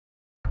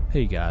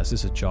Hey guys,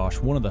 this is Josh,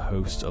 one of the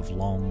hosts of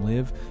Long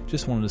Live.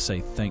 Just wanted to say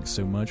thanks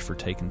so much for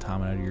taking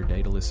time out of your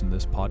day to listen to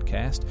this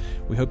podcast.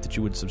 We hope that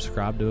you would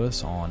subscribe to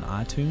us on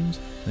iTunes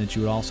and that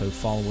you would also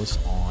follow us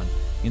on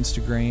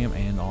Instagram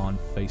and on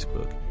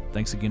Facebook.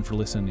 Thanks again for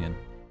listening in.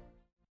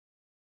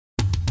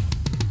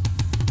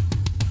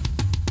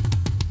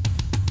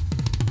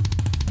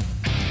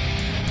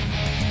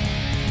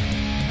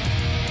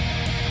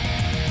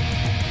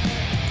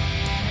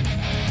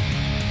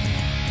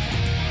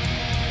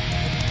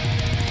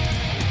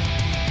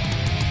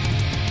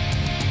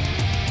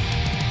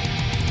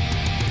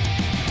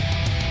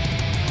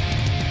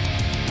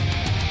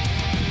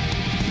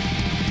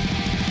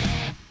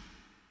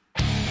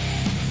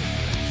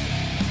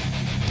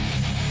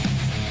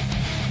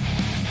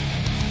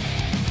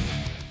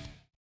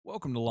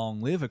 Welcome to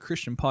Long Live, a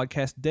Christian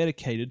podcast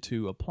dedicated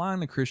to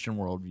applying the Christian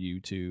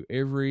worldview to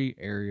every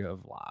area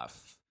of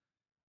life.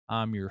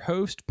 I'm your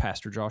host,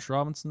 Pastor Josh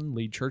Robinson,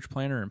 lead church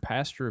planner and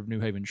pastor of New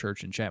Haven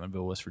Church in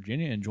Chapmanville, West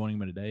Virginia, and joining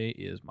me today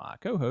is my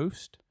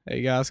co-host.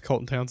 Hey guys,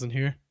 Colton Townsend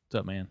here. What's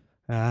up, man?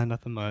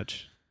 Nothing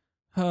much.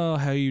 Oh,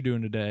 how you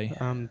doing today?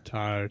 I'm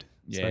tired.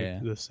 It's Yeah.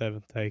 like the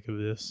seventh take of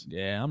this.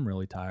 Yeah, I'm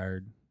really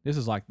tired. This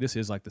is like the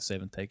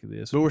seventh take of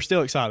this. But we're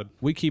still excited.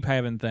 We keep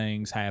having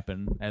things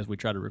happen as we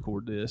try to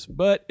record this,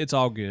 but it's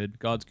all good.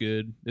 God's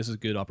good. This is a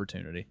good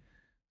opportunity.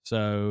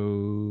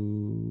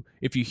 So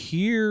if you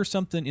hear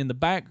something in the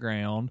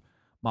background,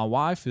 my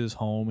wife is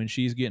home and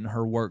she's getting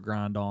her work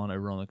grind on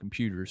over on the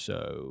computer.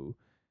 So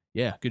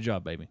yeah, good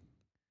job, baby.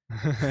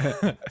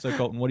 So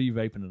Colton, what are you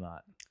vaping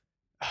tonight?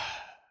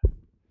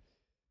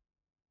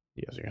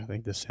 You guys are going to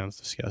think this sounds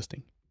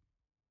disgusting.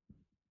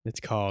 It's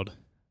called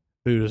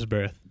Buddha's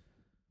Breath.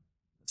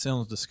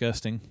 Sounds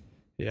disgusting.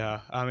 Yeah,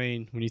 I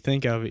mean, when you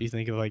think of it, you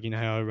think of like, you know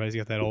how everybody's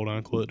got that old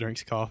uncle that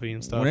drinks coffee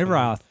and stuff. Whenever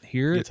I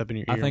hear it, gets up in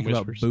your ear I think and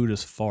about whispers.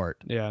 Buddha's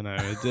fart. Yeah, no,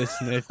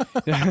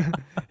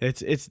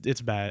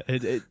 it's bad.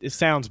 It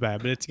sounds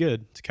bad, but it's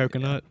good. It's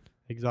coconut,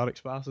 exotic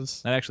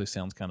spices. That actually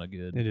sounds kind of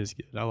good. It is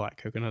good. I like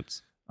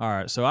coconuts. All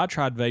right, so I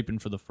tried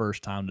vaping for the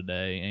first time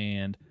today,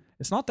 and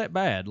it's not that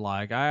bad.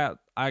 Like I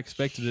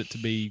expected it to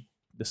be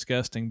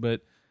disgusting,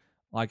 but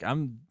like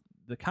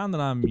the kind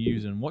that I'm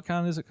using. What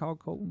kind is it called,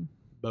 Colton?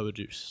 Bubba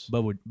juice.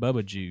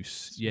 Bubba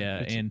juice. Yeah,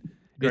 It's and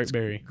Great it's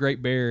berry.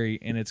 Great berry,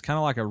 and it's kind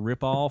of like a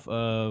ripoff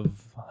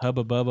of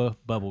Hubba Bubba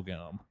bubble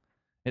gum.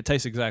 It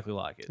tastes exactly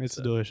like it. It's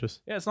so.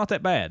 delicious. Yeah, it's not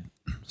that bad.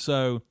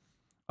 So,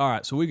 all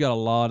right, so we got a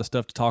lot of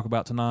stuff to talk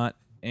about tonight,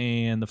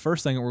 and the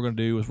first thing that we're going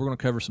to do is we're going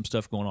to cover some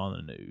stuff going on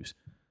in the news.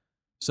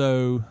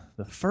 So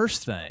the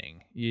first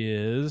thing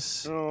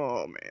is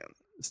Oh, man.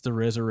 it's the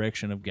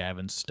resurrection of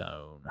Gavin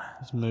Stone.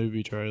 This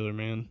movie trailer,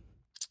 man.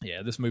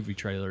 Yeah, this movie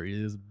trailer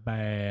is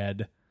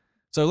bad.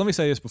 So let me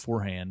say this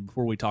beforehand,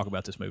 before we talk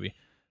about this movie.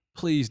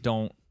 Please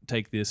don't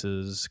take this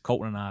as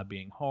Colton and I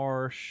being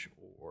harsh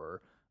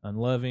or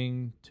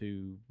unloving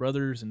to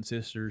brothers and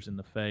sisters in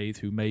the faith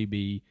who may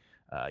be,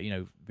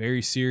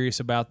 very serious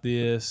about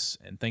this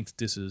and think that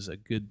this is a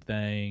good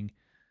thing.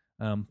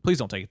 Please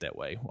don't take it that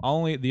way.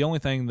 The only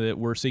thing that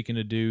we're seeking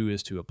to do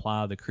is to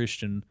apply the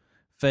Christian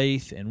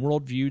faith and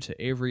worldview to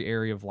every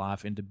area of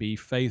life and to be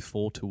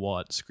faithful to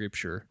what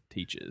Scripture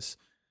teaches.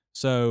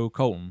 So,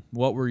 Colton,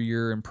 what were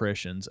your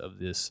impressions of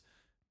this?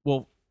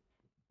 Well,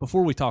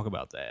 before we talk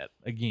about that,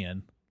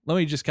 again, let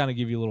me just kind of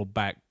give you a little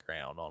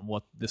background on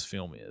what this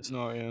film is.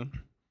 Oh, yeah.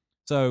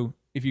 So,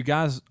 if you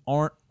guys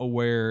aren't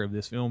aware of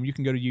this film, you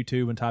can go to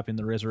YouTube and type in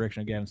The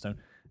Resurrection of Gavin Stone,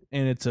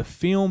 and it's a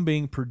film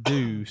being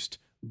produced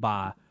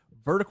by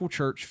Vertical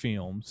Church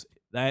Films.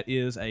 That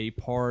is a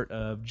part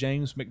of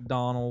James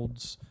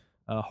McDonald's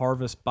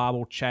Harvest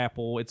Bible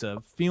Chapel. It's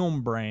a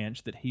film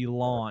branch that he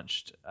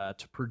launched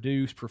to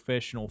produce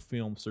professional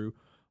films through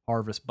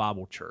Harvest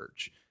Bible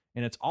Church.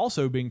 And it's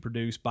also being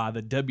produced by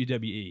the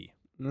WWE.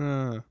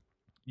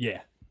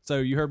 Yeah. So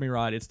you heard me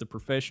right. It's the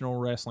professional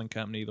wrestling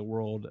company, the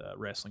World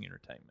Wrestling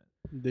Entertainment.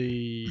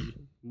 The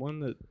one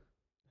that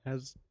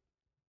has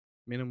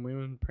men and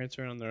women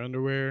prancing around in their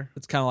underwear.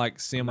 It's kind of like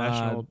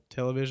National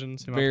television,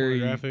 very-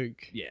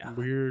 semi-pornographic. yeah.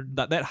 Weird.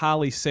 that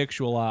highly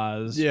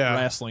sexualized Yeah.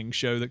 wrestling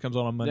show that comes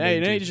on Monday. Hey,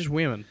 and it ain't Tuesday. just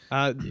women.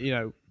 As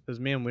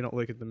men, we don't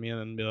look at the men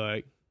and be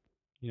like,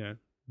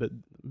 but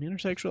men are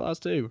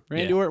sexualized too.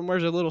 Randy Yeah. Orton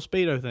wears a little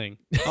Speedo thing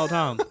all the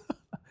time.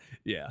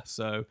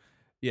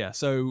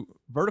 So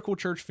Vertical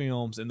Church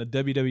Films and the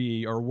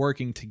WWE are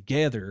working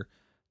together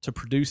to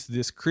produce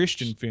this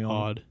Christian film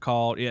Odd.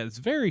 called, it's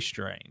very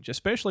strange,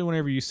 especially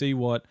whenever you see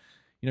what,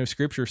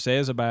 Scripture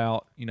says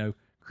about,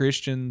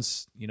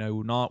 Christians,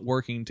 not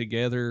working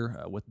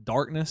together with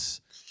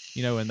darkness,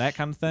 and that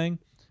kind of thing.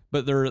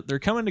 But they're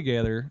coming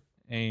together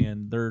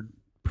and they're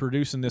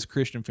producing this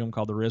Christian film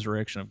called The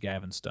Resurrection of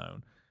Gavin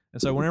Stone.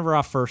 And so whenever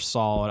I first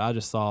saw it, I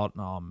just thought,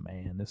 oh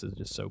man, this is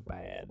just so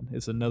bad.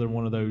 It's another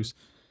one of those,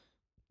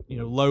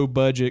 low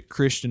budget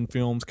Christian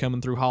films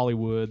coming through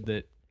Hollywood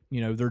that,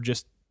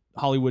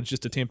 Hollywood's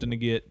just attempting to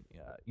get,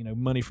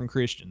 money from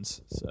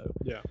Christians. So,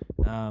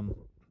 Yeah.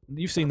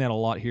 You've seen that a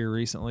lot here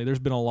recently. There's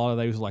been a lot of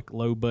those like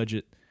low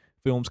budget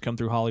films come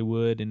through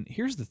Hollywood. And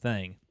here's the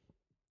thing.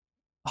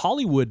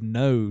 Hollywood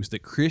knows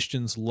that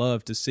Christians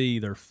love to see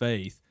their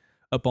faith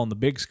up on the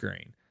big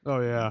screen. Oh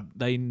yeah.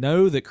 They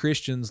know that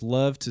Christians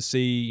love to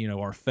see,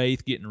 our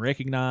faith getting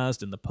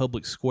recognized in the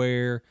public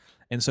square.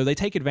 And so they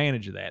take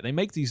advantage of that. They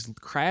make these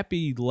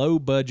crappy,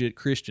 low-budget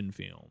Christian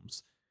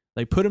films.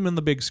 They put them in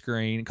the big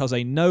screen because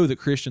they know that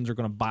Christians are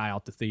going to buy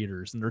out the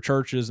theaters, and their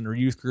churches and their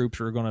youth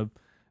groups are going to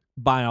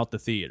buy out the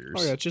theaters.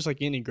 Oh yeah, it's just like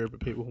any group of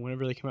people.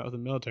 Whenever they come out with a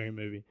military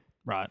movie,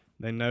 Right.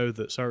 they know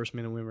that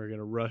servicemen and women are going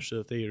to rush to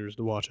the theaters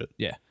to watch it.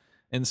 Yeah.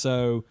 And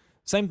so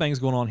same thing's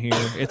going on here.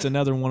 It's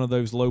another one of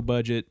those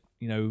low-budget,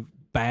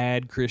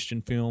 bad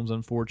Christian films,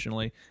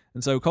 unfortunately.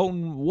 And so,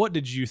 Colton, what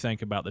did you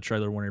think about the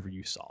trailer whenever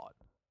you saw it?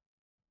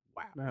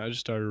 Wow, it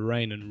just started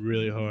raining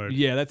really hard.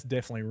 Yeah, that's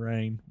definitely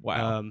rain.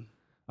 Wow. Um,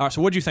 All right,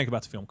 so what did you think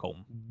about the film,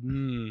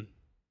 Colton?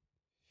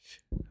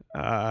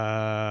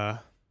 Trying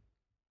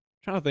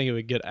to think of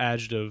a good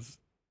adjective.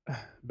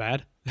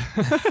 Bad.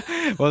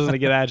 Wasn't a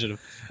good adjective.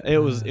 It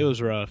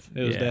was rough.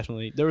 It was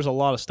definitely, there was a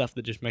lot of stuff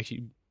that just makes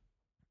you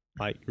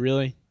like,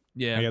 really?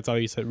 Yeah. Like, that's all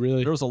you said,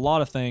 really? There was a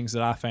lot of things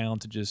that I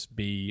found to just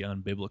be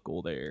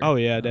unbiblical there. Oh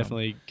yeah,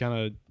 definitely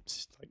kind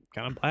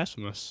of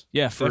blasphemous.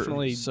 Yeah,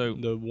 Definitely so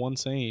the one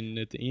scene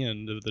at the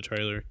end of the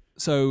trailer.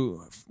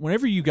 So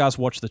whenever you guys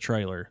watch the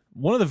trailer,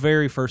 one of the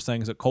very first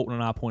things that Colton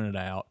and I pointed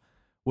out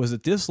was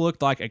that this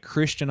looked like a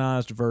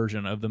Christianized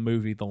version of the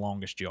movie The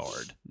Longest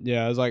Yard.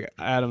 Yeah, it was like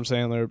Adam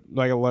Sandler,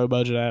 like a low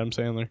budget Adam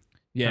Sandler.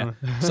 Yeah.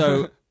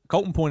 So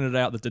Colton pointed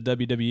out that the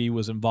WWE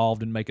was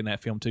involved in making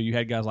that film too. You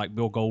had guys like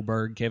Bill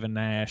Goldberg, Kevin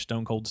Nash,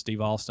 Stone Cold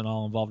Steve Austin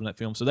all involved in that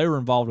film. So they were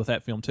involved with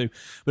that film too.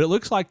 But it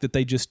looks like that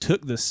they just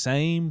took the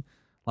same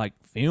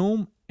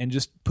film and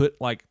just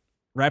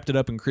wrapped it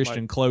up in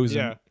Christian clothes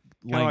and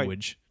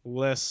language.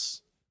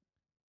 Less,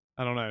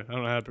 I don't know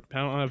how to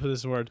put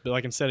this in words,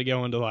 but instead of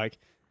going to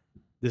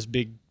this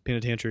big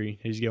penitentiary,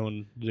 he's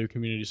going to do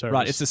community service.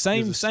 Right, it's the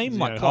same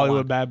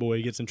Hollywood bad boy,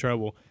 he gets in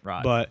trouble.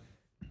 Right. But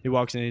he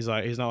walks in, he's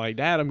not like,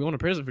 Dad, I'm going to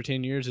prison for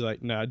 10 years. He's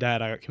like, no,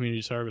 Dad, I got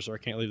community service or I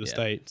can't leave the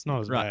state. It's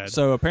not as bad.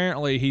 So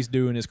apparently he's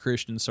doing his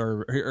Christian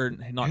service, or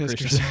not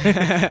Christian.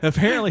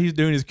 Apparently he's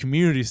doing his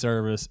community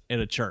service at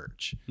a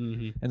church.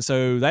 Mm-hmm. And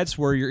so that's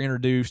where you're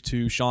introduced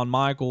to Shawn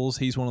Michaels.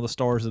 He's one of the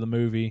stars of the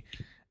movie.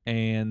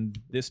 And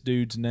this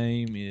dude's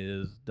name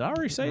is, did I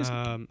already say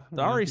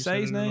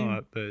his name?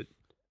 Not, but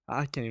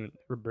I can't even,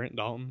 Brent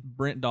Dalton.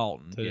 Brent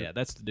Dalton. Yeah,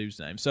 that's the dude's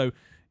name. So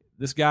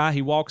this guy,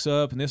 he walks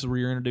up, and this is where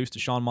you're introduced to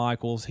Shawn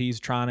Michaels. He's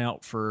trying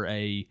out for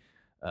a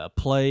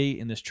play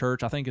in this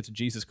church. I think it's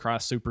Jesus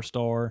Christ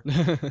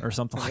Superstar or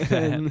something like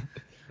that.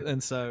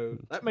 And so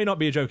that may not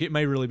be a joke. It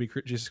may really be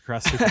Jesus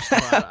Christ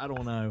Superstar. I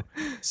don't know.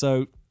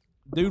 So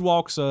dude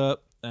walks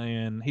up,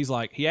 and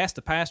he asked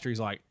the pastor, he's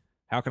like,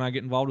 how can I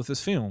get involved with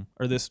this film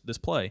or this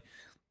play?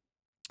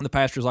 And the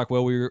pastor's like,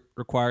 well, we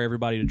require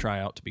everybody to try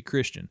out to be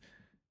Christian.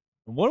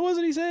 What was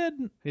it he said?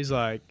 He's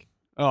like,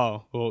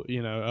 oh, well,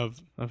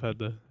 I've had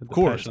the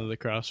Passion of the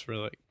Cross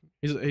for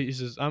he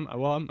says, I'm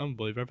a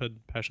believer. I've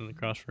had Passion of the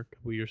Cross for a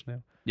couple years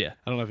now. Yeah.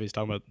 I don't know if he's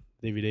talking about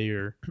DVD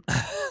or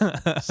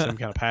some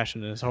kind of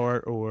passion in his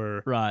heart,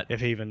 or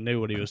if he even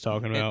knew what he was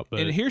talking about.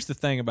 But and here's the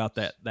thing about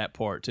that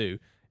part too.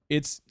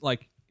 It's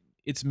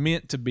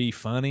meant to be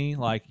funny.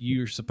 Like,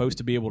 you're supposed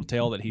to be able to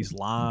tell that he's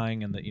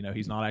lying and that,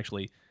 he's not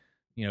actually,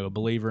 a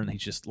believer, and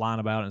he's just lying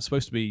about it. And it's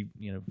supposed to be,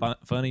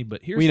 funny.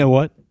 But here's... Well, you know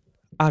what?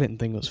 I didn't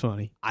think it was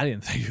funny. I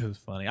didn't think it was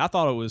funny. I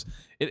thought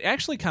it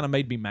actually kind of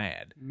made me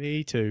mad.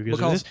 Me too.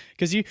 Because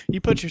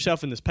you put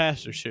yourself in this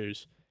pastor's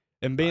shoes,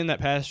 and being that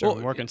pastor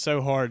and working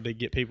so hard to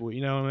get people, you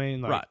know what I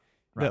mean? Right.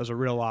 That was a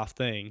real life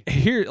thing.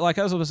 Here, I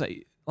was going to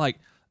say,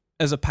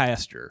 as a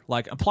pastor,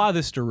 apply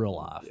this to real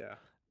life. Yeah.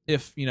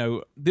 If,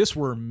 this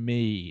were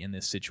me in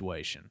this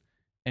situation,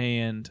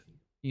 and,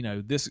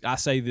 I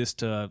say this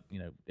to,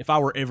 if I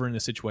were ever in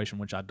this situation,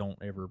 which I don't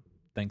ever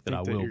think that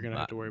I will. You're going to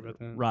have to worry about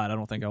that. Right. I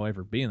don't think I'll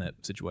ever be in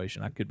that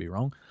situation. I could be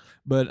wrong.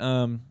 But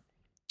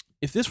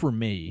if this were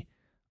me,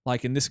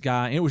 and this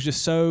guy, and it was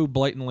just so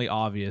blatantly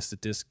obvious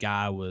that this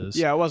guy was...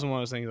 Yeah, it wasn't one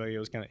of those things it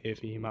was kind of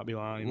iffy. He might be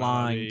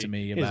lying. To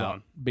me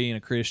about being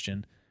a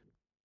Christian.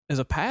 As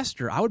a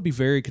pastor, I would be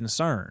very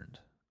concerned.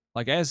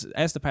 As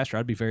the pastor,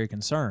 I'd be very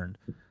concerned.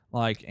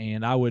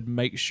 And I would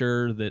make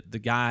sure that the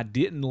guy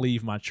didn't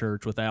leave my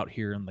church without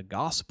hearing the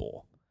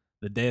gospel,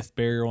 the death,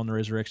 burial, and the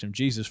resurrection of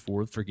Jesus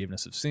for the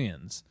forgiveness of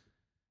sins.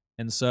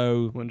 And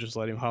so... Wouldn't just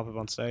let him hop up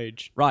on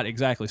stage. Right,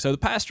 exactly. So the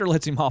pastor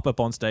lets him hop up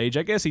on stage.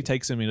 I guess he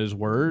takes him at his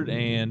word,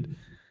 and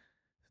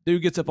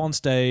dude gets up on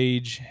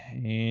stage,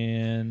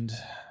 and...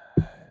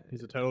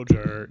 He's a total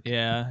jerk.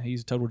 Yeah,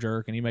 he's a total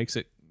jerk, and he makes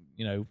it,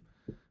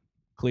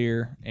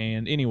 clear.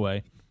 And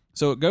anyway,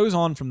 so it goes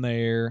on from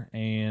there,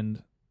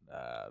 and...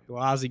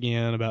 lies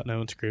again about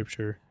knowing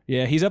scripture.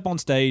 Yeah, he's up on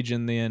stage,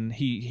 and then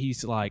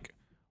he's like,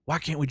 why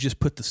can't we just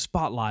put the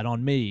spotlight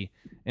on me?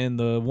 And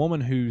the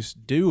woman who's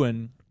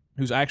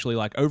actually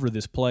over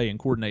this play and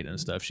coordinating and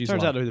stuff, she's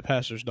turns out to be the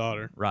pastor's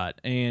daughter. Right.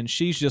 And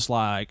she's just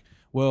like,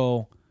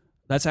 well,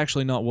 that's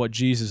actually not what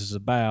Jesus is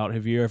about.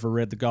 Have you ever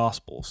read the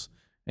Gospels?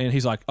 And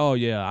he's like, oh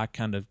yeah, I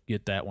kind of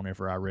get that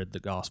whenever I read the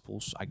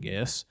Gospels, I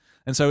guess.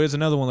 And so it's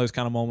another one of those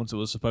kind of moments that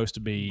was supposed to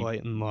be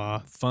Blatant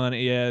lie.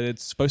 funny. Yeah,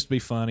 it's supposed to be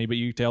funny, but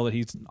you tell that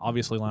he's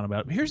obviously lying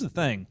about it. But here's the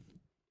thing.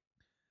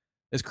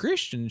 As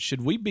Christians,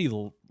 should we be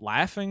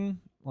laughing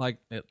like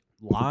at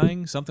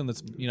lying? Something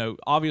that's,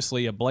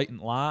 obviously a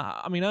blatant lie.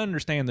 I mean, I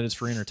understand that it's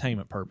for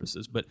entertainment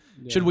purposes, but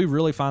should we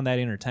really find that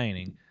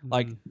entertaining?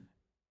 Like,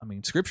 I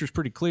mean, Scripture's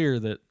pretty clear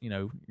that,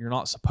 you're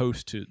not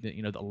supposed to,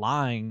 the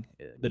lying,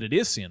 that it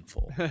is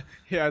sinful.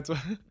 Yeah, it's,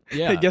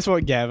 Yeah. Hey, guess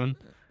what, Gavin?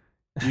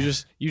 You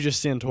just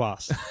sinned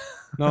twice.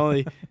 Not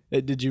only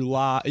did you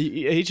lie,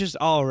 he's just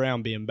all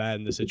around being bad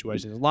in this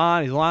situation. He's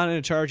lying in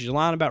the church. He's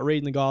lying about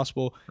reading the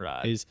gospel.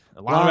 Right. He's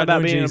lying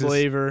about being Jesus. a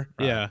believer.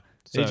 Right. Yeah.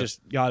 So, He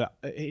just got.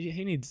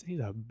 He's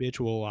a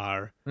habitual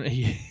liar.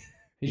 He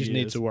just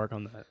needs to work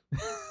on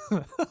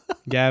that.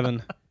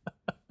 Gavin,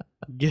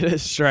 get it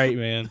straight,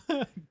 man.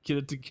 Get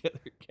it together,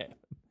 Gavin.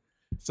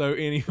 So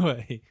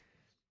anyway,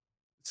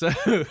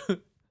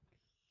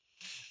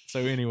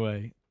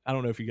 I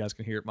don't know if you guys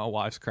can hear it. My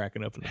wife's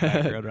cracking up in the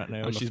background right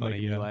now. I'm She's funny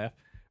making me guy. laugh.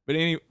 But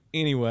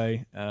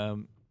anyway,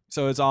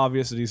 so it's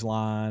obvious that he's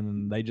lying,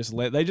 and they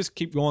just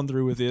keep going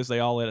through with this. They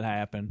all let it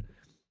happen,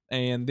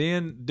 and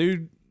then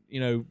dude,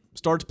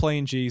 starts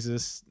playing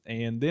Jesus,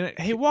 and then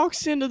He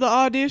walks into the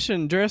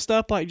audition dressed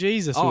up like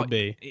Jesus would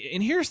be.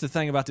 And here's the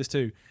thing about this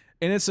too,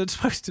 and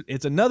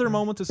it's another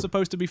moment that's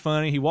supposed to be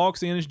funny. He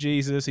walks in as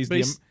Jesus.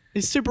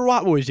 He's super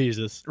white boy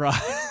Jesus. right.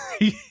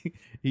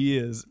 He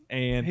is,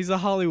 and He's a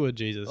Hollywood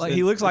Jesus. like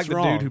he looks like It's the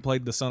wrong. dude who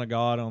played the Son of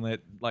God on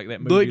that movie.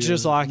 Looked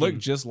just like looked him,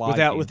 just like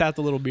him. without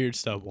the little beard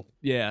stubble.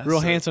 Yeah,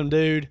 Real so- handsome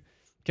dude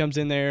comes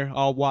in there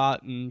all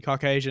white and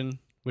Caucasian,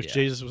 which Yeah.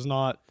 Jesus was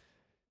not.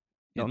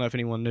 Don't know if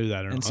anyone knew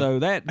that or And not. so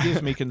that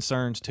gives me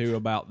concerns too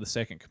about the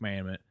second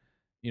commandment,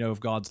 of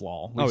God's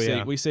law.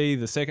 We see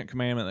the second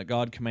commandment that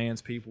God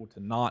commands people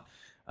to not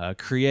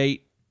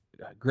create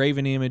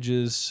graven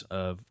images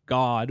of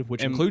God,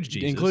 which includes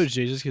Jesus. Includes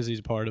Jesus because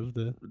he's part of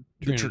the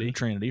Trinity.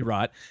 Trinity,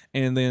 right?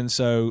 And then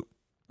so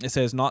it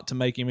says not to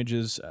make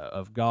images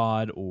of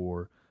God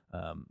or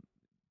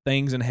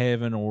things in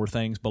heaven or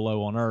things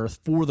below on earth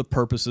for the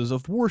purposes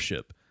of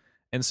worship.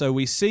 And so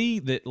we see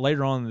that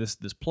later on in this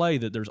play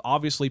that there's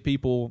obviously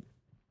people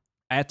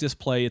at this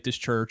play at this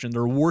church, and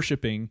they're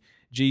worshiping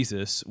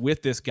Jesus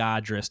with this guy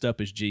dressed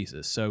up as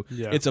Jesus. So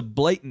it's a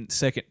blatant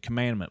second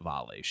commandment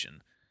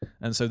violation.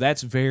 And so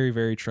that's very,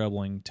 very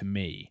troubling to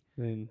me.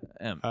 And,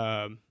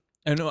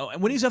 And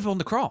when he's up on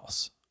the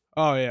cross.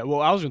 oh yeah, well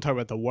I was going to talk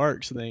about the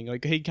works thing.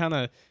 Like him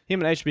and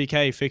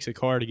HBK fix a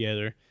car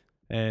together,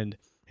 and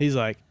he's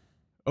like,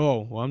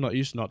 "Oh, well, I'm not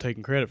used to not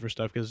taking credit for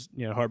stuff because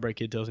Heartbreak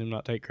Kid tells him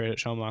not to take credit."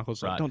 Shawn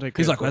Michaels like, Right. "Don't take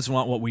credit." He's like, for it." that's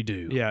not what we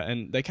do. Yeah,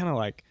 and they kind of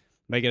like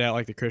make it out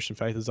like the Christian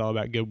faith is all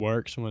about good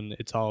works when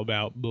it's all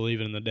about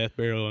believing in the death,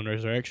 burial, and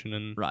resurrection.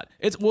 And Right.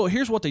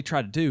 Here's what they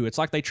try to do. It's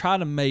like they try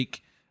to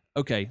make,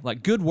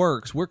 like good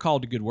works, we're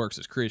called to good works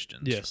as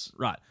Christians. Yes.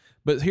 Right.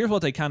 But here's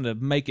what they kind of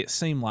make it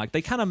seem like.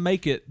 They kind of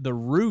make it the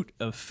root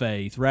of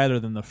faith rather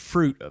than the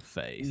fruit of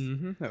faith.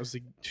 that was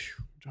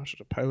Josh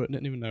is a poet,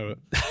 didn't even know it.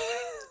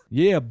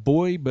 Yeah,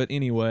 boy. But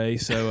anyway,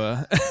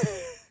 so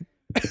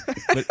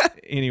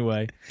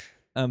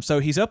so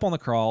he's up on the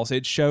cross.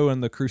 It's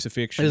showing the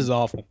crucifixion. This is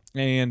awful.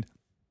 And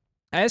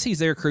as he's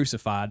there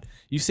crucified,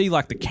 you see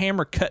like the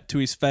camera cut to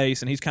his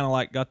face, and he's kind of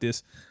like got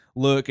this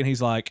look, and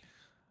he's like,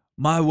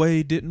 "My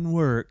way didn't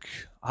work.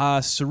 I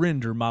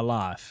surrender my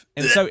life."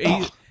 And so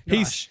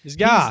This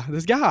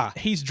guy.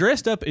 he's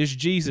dressed up as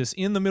Jesus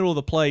in the middle of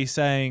the play,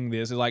 saying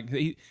this like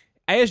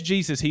as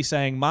Jesus, he's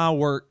saying, "My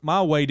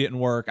way didn't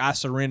work. I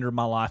surrender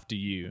my life to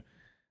you."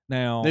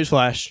 Now,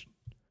 Newsflash: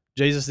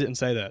 Jesus didn't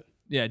say that.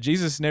 yeah,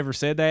 Jesus never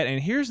said that.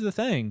 And here's the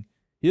thing: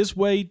 his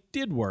way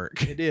did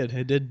work. It did.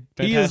 It did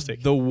He fantastic.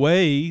 is the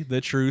way,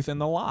 the truth, and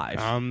the life.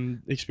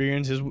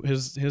 Experience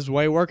his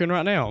way working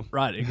right now.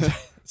 Right.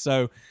 Exactly.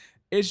 So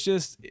it's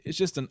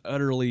just an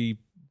utterly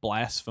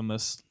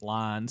blasphemous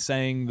line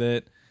saying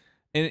that.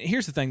 And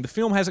here's the thing: the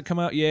film hasn't come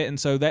out yet, and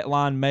so that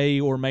line may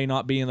or may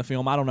not be in the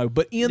film. I don't know.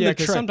 But in the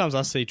because sometimes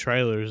I see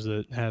trailers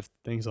that have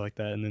things like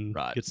that, and then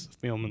Right. gets the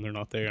film and they're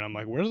not there, and I'm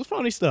like, "Where's the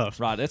funny stuff?"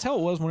 right, that's how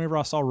it was whenever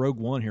I saw Rogue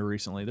One here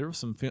recently. There was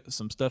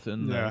some stuff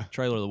in the Yeah.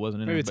 trailer that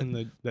wasn't in Maybe there. it's in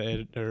the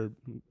editor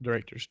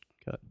director's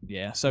cut.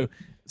 Yeah. So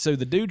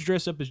the dude's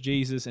dressed up as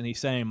Jesus, and he's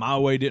saying, "My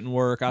way didn't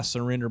work. I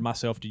surrender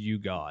myself to you,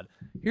 God."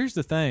 Here's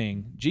the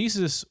thing: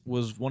 Jesus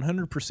was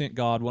 100%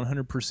 God,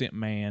 100%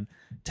 man.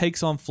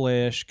 Takes on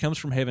flesh, comes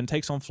from heaven,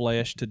 takes on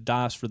flesh to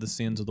die for the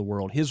sins of the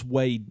world. His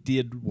way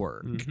did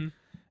work,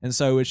 and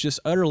so it's just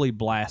utterly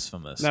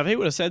blasphemous. Now, if he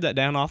would have said that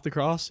down off the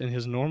cross in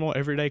his normal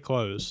everyday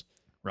clothes,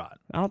 Right.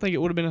 I don't think it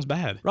would have been as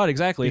bad. Right.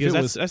 Exactly. Because If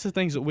it was that's the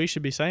things that we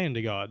should be saying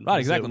to God.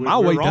 right. is that Exactly. we're My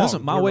way wrong.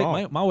 doesn't. We're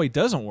wrong. My way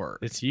doesn't work.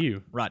 It's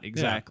you. Right.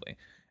 Exactly.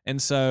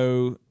 And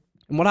so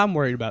And what I'm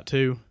worried about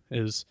too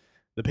is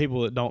the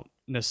people that don't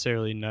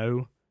necessarily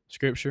know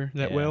Scripture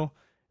that Yeah. well,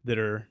 that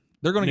are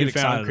they're going to get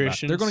newfound excited.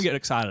 Christians. They're going to get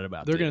excited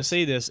about. they're going to this.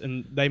 see this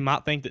and they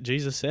might think that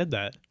Jesus said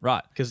that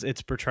Right. because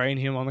it's portraying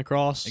him on the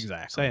cross.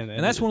 Exactly. saying that,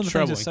 And that's one of the It's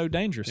things that's troubling. so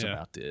dangerous Yeah.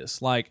 about this.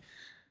 Like,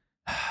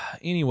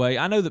 anyway,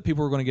 I know that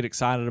people are going to get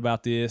excited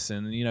about this,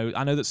 and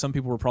I know that some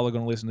people are probably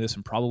going to listen to this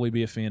and probably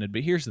be offended.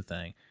 But here's the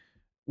thing: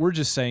 we're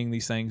just saying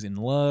these things in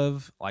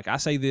love. Like, I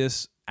say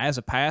this as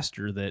a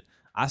pastor, that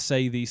I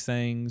say these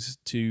things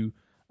to,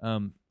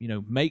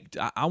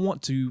 I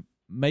want to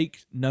make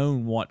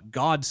known what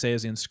God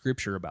says in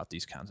Scripture about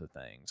these kinds of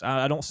things.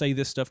 I don't say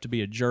this stuff to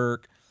be a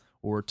jerk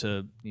or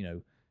to,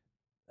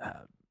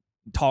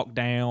 talk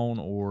down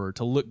or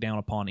to look down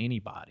upon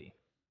anybody.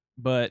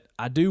 But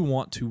I do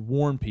want to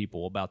warn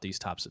people about these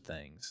types of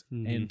things,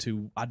 and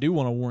I do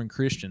want to warn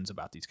Christians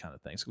about these kind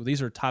of things. Well,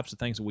 these are types of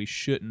things that we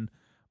shouldn't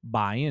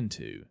buy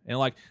into. And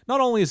like,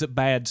 not only is it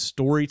bad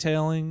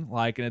storytelling,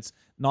 like, and it's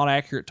not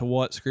accurate to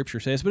what Scripture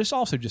says, but it's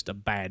also just a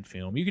bad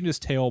film. You can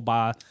just tell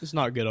by it's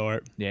not good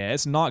art. Yeah,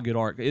 it's not good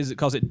art. Is it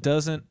because it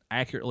doesn't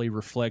accurately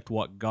reflect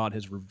what God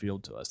has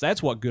revealed to us?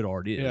 That's what good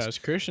art is. Yeah, as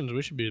Christians,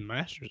 we should be the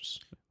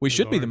masters. We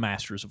should be the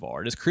masters of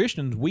art. As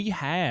Christians, we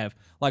have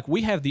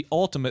the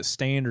ultimate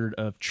standard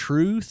of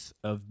truth,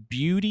 of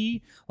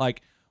beauty.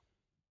 Like,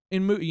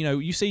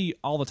 you see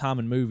all the time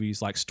in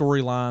movies, like,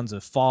 storylines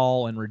of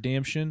fall and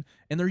redemption,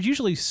 and they're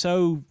usually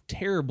so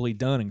terribly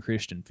done in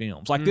Christian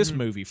films, like this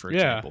movie, for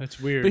example. Yeah, it's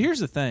weird. But here's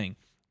the thing: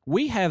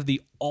 we have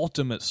the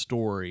ultimate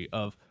story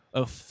of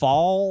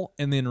fall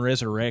and then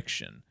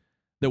resurrection,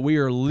 that we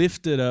are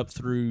lifted up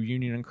through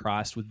union in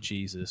Christ with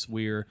Jesus.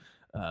 We're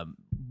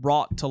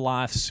brought to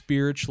life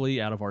spiritually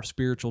out of our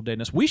spiritual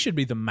deadness. We should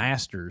be the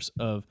masters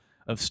of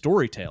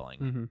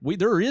storytelling.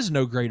 There is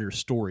no greater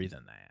story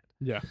than that.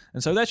 Yeah.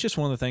 And so that's just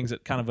one of the things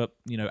that kind of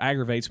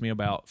aggravates me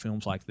about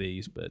films like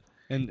these. But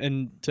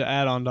and to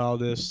add on to all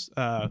this,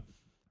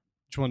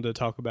 just wanted to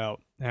talk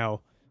about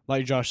how,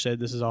 like Josh said,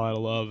 this is all out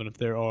of love, and if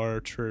there are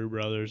true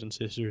brothers and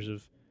sisters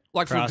of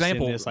like, for Christ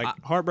example, in this, like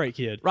Heartbreak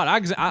Kid.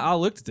 Right. I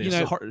looked at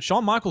this.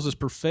 Shawn Michaels is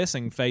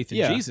professing faith in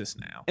Yeah. Jesus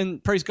now,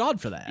 And praise God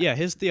for that. yeah,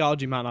 his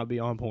theology might not be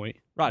on point.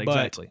 Right. But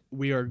Exactly.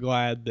 we are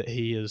glad that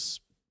he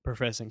is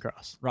professing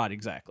Christ. Right,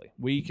 exactly.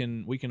 We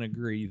can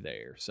agree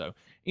there. So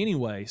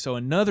anyway,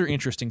 another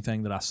interesting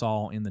thing that I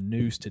saw in the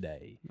news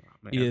today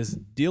is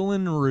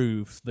Dylan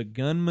Roof, the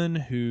gunman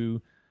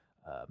who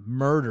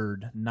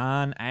murdered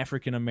 9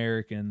 African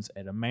Americans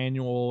at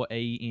Emmanuel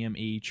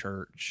AME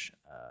Church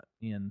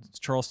in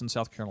Charleston,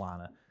 South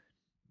Carolina.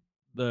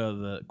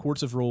 The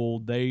courts have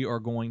ruled they are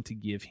going to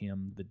give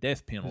him the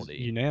death penalty.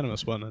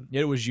 Unanimous, wasn't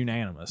it? It was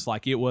unanimous.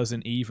 Like, it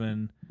wasn't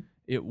even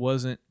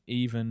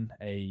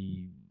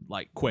a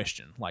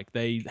question. Like,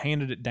 they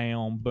handed it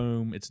down,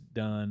 boom, it's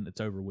done,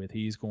 it's over with.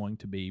 He's going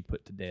to be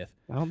put to death.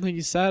 I don't think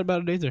he's sad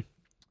about it either.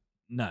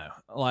 No.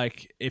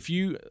 Like,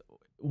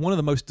 one of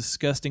the most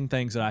disgusting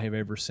things that I have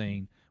ever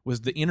seen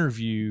was the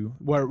interview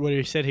where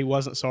he said he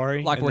wasn't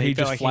sorry. Like, where he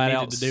just flat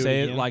out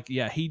said, like,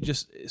 he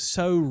just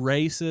so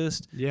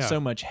racist, so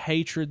much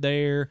hatred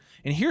there.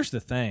 And here's the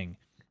thing,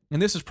 and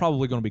this is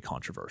probably going to be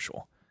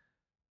controversial,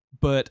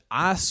 but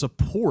I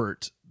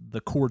support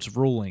the court's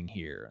ruling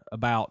here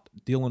about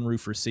Dylan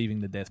Roof receiving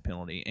the death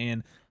penalty.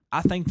 And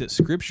I think that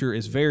Scripture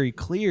is very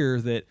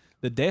clear that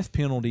the death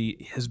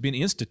penalty has been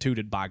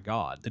instituted by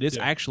God, that it's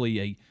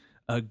actually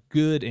a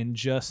good and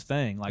just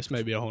thing. Like, this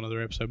may be a whole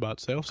other episode by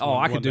itself. So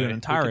I could do an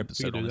entire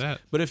episode on this.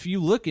 But if you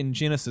look in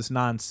Genesis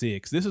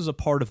 9:6, this is a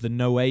part of the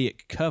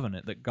Noahic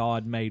covenant that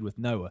God made with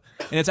Noah.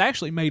 And it's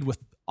actually made with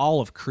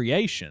all of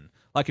creation.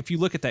 Like, if you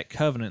look at that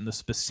covenant and the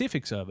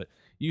specifics of it,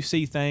 you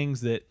see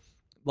things that,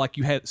 like,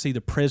 see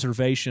the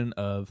preservation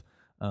of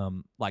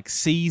like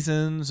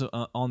seasons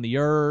on the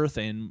earth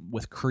and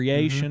with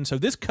creation. So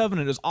this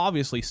covenant is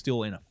obviously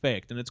still in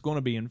effect, and it's going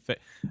to be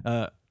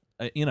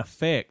in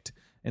effect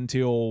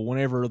until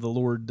whenever the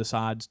Lord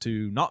decides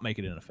to not make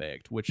it in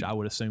effect, which I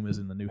would assume is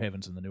in the new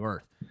heavens and the new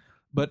earth.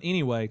 But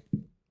anyway,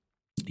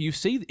 you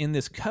see in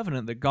this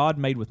covenant that God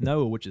made with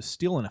Noah, which is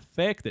still in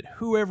effect, that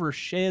whoever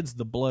sheds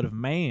the blood of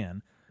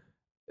man,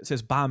 it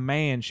says, by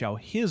man shall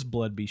his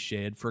blood be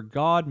shed, for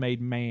God made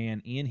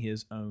man in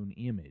his own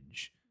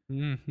image.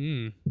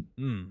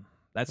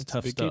 That's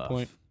tough a big stuff. Key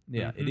point.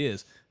 Yeah, it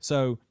is.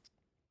 So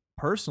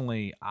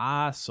personally,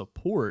 I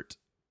support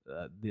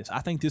this.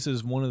 I think this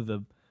is one of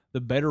the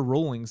better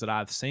rulings that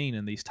I've seen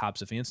in these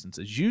types of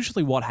instances.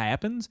 Usually what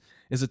happens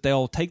is that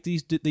they'll take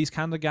these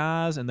kind of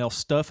guys and they'll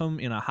stuff them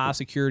in a high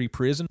security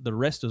prison the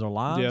rest of their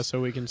lives. Yeah,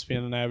 so we can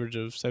spend an average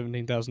of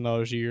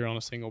 $17,000 a year on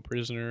a single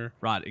prisoner.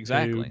 Right,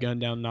 exactly. Who gunned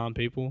down 9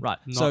 people. Right.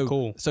 Not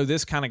cool. So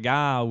this kind of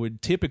guy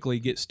would typically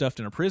get stuffed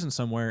in a prison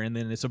somewhere, and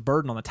then it's a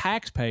burden on the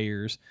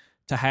taxpayers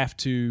to have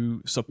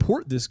to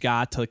support this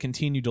guy to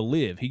continue to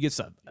live. He gets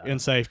in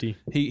safety.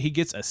 He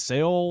gets a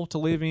cell to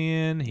live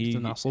in. It's a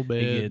nice little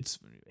bed.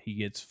 He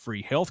gets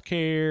free health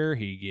care.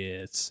 He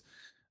gets,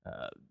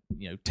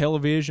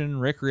 television,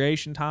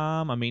 recreation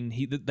time. I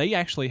mean, they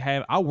actually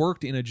have. I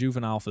worked in a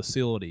juvenile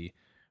facility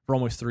for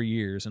almost 3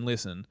 years, and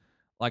listen,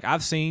 like,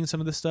 I've seen some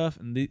of this stuff,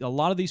 and a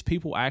lot of these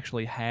people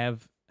actually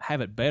have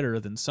it better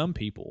than some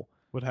people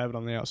would have it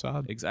on the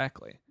outside.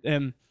 Exactly.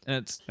 And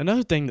it's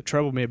another thing that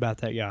troubled me about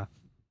that guy.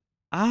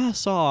 I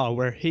saw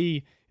where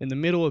he, in the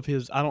middle of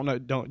his, I don't know,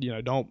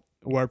 don't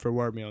word for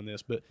word me on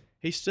this, but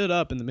he stood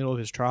up in the middle of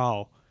his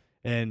trial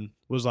and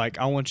was like,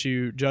 I want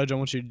you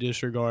to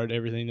disregard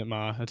everything that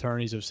my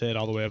attorneys have said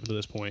all the way up to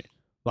this point.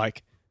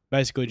 Like,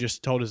 basically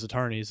just told his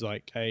attorneys,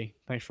 like, hey,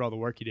 thanks for all the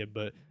work you did,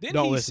 but Didn't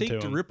don't he listen seek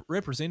to him.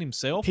 represent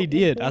himself? He at one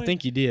did. I point?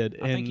 think he did.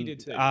 I think he did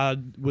too. I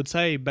would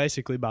say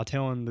basically by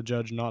telling the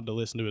judge not to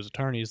listen to his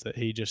attorneys that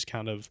he just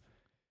kind of,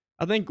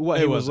 I think what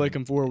He he was wasn't-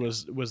 looking for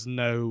was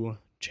no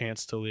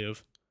chance to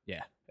live.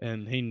 Yeah.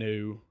 And he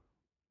knew.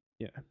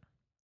 Yeah.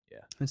 Yeah.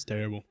 It's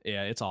terrible.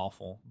 Yeah, it's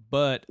awful.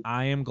 But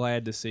I am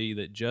glad to see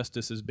that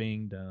justice is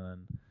being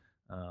done.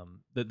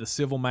 That the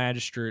civil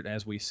magistrate,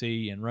 as we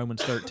see in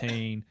Romans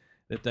 13,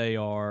 that they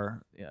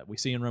are, we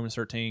see in Romans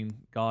 13,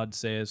 God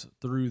says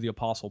through the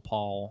Apostle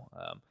Paul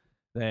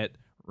that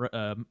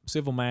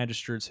civil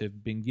magistrates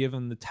have been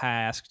given the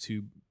task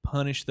to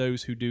punish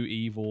those who do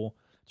evil,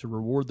 to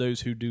reward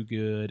those who do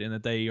good, and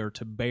that they are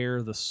to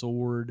bear the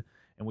sword.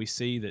 And we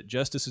see that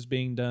justice is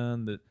being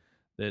done, that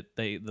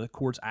the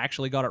courts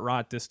actually got it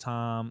right this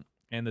time,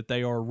 and that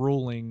they are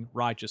ruling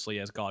righteously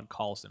as God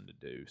calls them to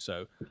do.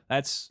 So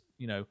that's,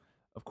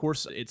 of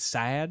course, it's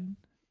sad.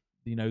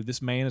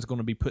 This man is going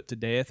to be put to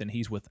death, and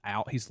he's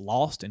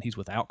lost, and he's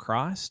without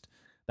Christ.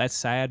 That's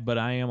sad, but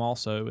I am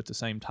also at the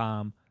same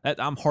time,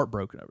 I'm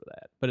heartbroken over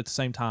that. But at the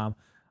same time,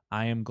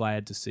 I am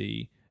glad to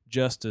see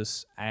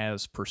justice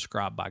as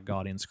prescribed by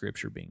God in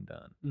Scripture being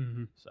done.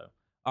 Mm-hmm. So,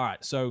 all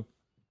right. So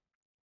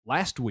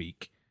last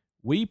week,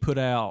 we put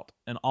out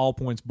an all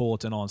points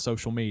bulletin on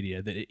social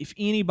media that if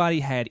anybody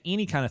had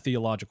any kind of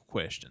theological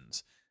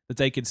questions, that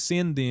they could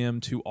send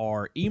them to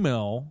our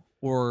email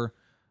or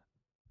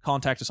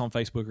contact us on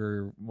Facebook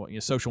or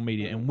social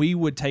media, and we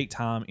would take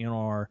time in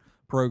our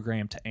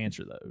program to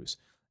answer those.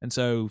 And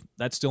so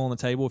that's still on the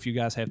table. If you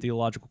guys have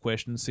theological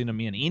questions, send them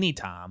in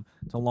anytime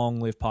to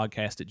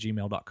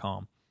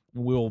longlivepodcast@gmail.com,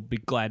 and we'll be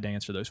glad to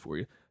answer those for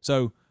you.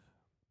 So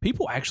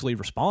people actually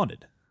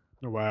responded.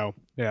 Wow.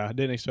 Yeah, I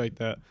didn't expect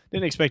that.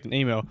 Didn't expect an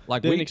email.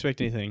 Like didn't we-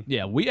 expect anything.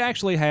 Yeah, we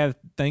actually have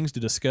things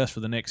to discuss for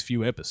the next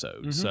few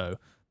episodes. Mhm. So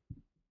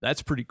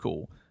that's pretty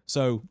cool.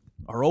 So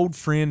our old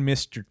friend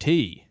Mr.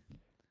 T,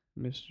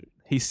 Mr.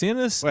 he sent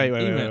us Wait.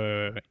 an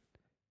email.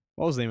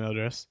 What was the email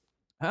address?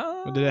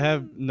 Oh, Did it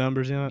have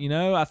numbers in it?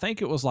 I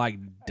think it was like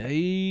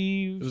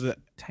Dave Was it?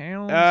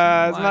 Town.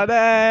 It's my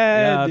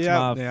dad.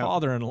 Yeah, it's my Yep.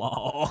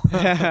 father-in-law.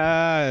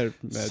 that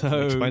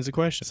So- explains the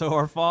question.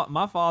 So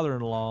my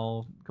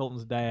father-in-law,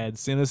 Colton's dad,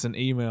 sent us an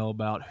email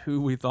about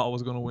who we thought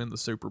was going to win the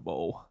Super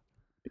Bowl.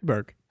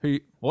 Pittsburgh.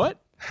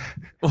 What?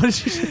 What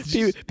did you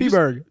say?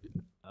 Pittsburgh.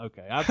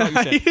 Okay, I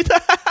thought you said.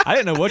 I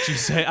didn't know what you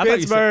said.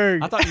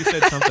 Pittsburgh. I thought you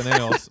said something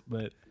else,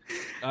 but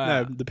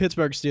No, the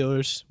Pittsburgh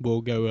Steelers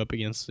will go up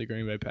against the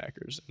Green Bay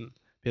Packers, and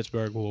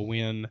Pittsburgh will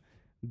win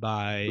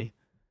by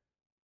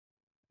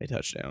a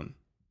touchdown.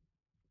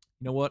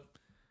 you know what?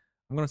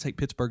 I'm going to take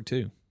Pittsburgh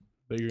too,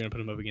 But you're going to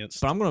put them up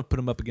against but I'm going to put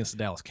them up against the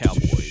Dallas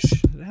Cowboys.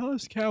 the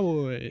Dallas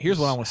Cowboys. Here's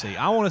what I want to see.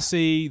 I want to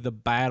see the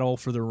battle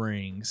for the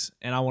rings,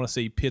 and I want to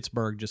see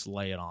Pittsburgh just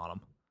lay it on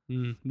them.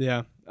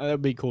 Yeah,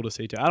 that'd be cool to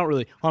see too. I don't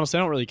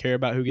really care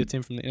about who gets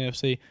in from the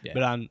NFC, Yeah.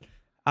 but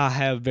I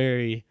have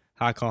very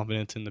high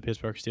confidence in the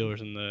Pittsburgh Steelers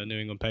and the New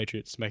England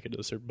Patriots to make it to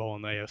the Super Bowl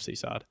on the AFC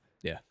side.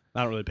 Yeah.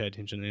 I don't really pay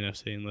attention to the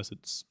NFC unless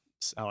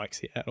I like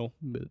Seattle.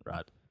 But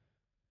Right.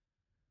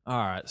 All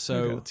right. So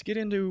okay, let's get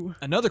into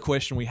another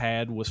question we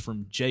had was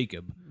from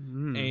Jacob,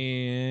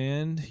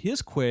 and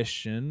his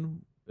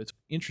question. It's an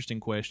interesting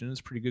question. It's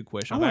a pretty good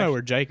question. I want to know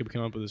where Jacob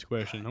came up with this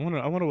question. I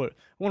wonder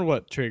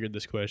what triggered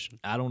this question.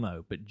 I don't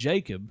know, but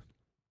Jacob,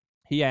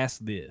 he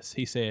asked this.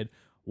 He said,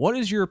 "What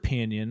is your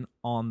opinion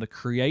on the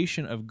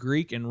creation of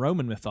Greek and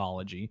Roman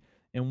mythology,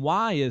 and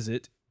why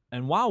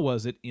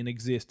was it in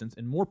existence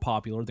and more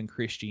popular than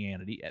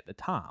Christianity at the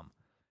time?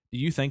 Do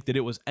you think that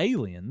it was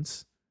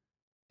aliens?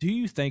 Do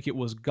you think it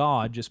was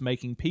God just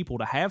making people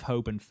to have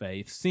hope and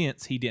faith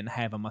since he didn't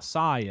have a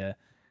Messiah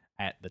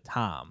at the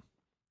time?"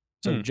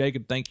 So,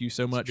 Jacob, thank you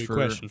so That's a much good for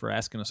question.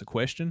 asking us a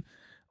question.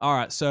 All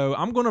right, so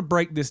I'm going to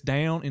break this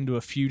down into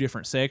a few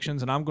different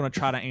sections, and I'm going to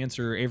try to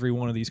answer every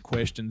one of these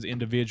questions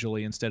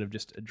individually instead of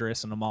just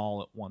addressing them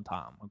all at one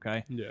time,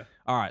 okay? Yeah.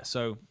 All right,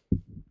 so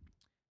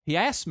he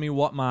asked me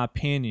what my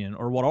opinion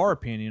or what our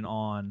opinion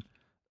on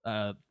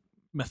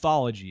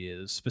mythology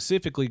is,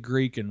 specifically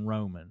Greek and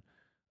Roman.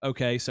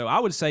 Okay, so I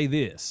would say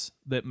this,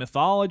 that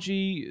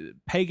mythology,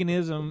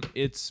 paganism,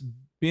 it's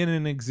been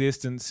in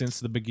existence since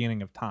the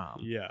beginning of time.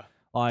 Yeah.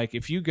 Like,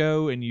 if you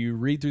go and you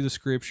read through the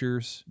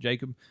scriptures,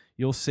 Jacob,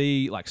 you'll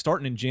see, like,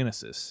 starting in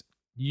Genesis,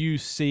 you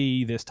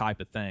see this type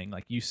of thing.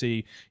 Like,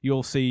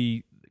 you'll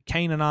see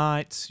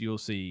Canaanites, you'll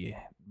see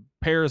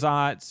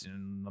Perizzites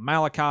and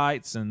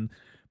Amalekites, and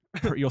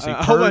you'll see a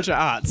whole bunch of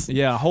odds.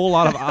 yeah, a whole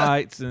lot of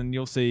ites, and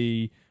you'll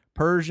see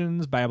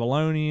Persians,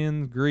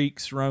 Babylonians,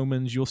 Greeks,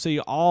 Romans. You'll see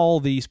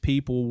all these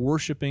people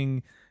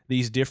worshiping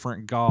these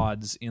different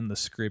gods in the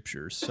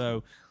scriptures.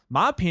 So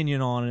my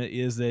opinion on it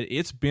is that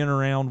it's been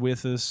around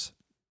with us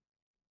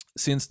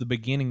since the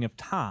beginning of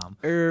time.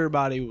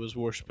 Everybody was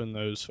worshiping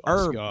those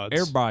false gods.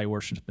 Everybody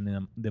worshiping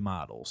them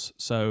idols.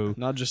 So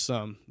Not just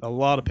some. A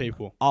lot of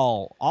people.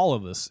 all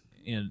of us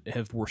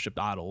have worshipped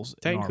idols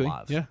in our Technically,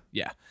 lives.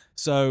 yeah.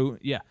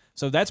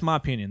 So that's my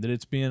opinion, that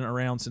it's been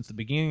around since the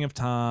beginning of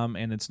time,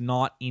 and it's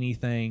not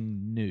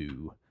anything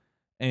new.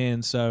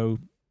 And so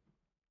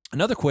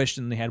another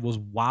question they had was,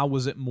 why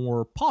was it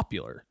more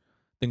popular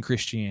than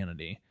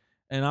Christianity?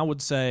 And I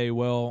would say,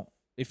 well,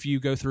 if you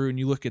go through and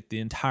you look at the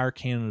entire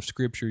canon of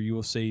Scripture, you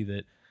will see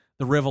that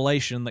the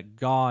revelation that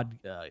God,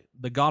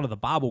 the God of the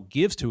Bible,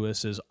 gives to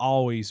us has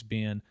always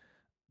been.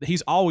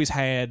 He's always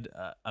had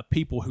a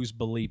people who's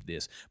believed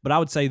this. But I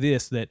would say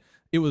this, that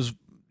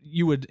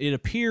it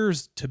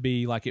appears to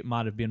be like it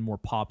might have been more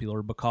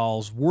popular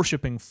because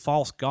worshiping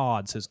false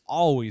gods has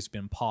always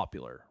been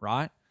popular,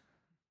 right?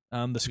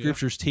 The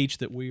Scriptures teach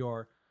that we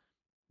are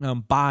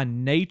by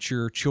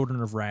nature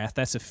children of wrath.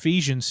 That's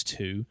Ephesians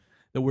 2.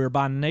 That we're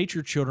by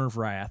nature children of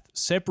wrath,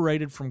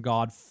 separated from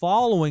God,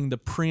 following the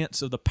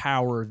prince of the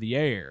power of the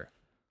air,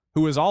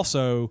 who is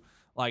also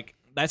like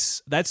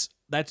that's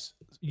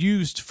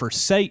used for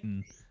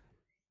Satan.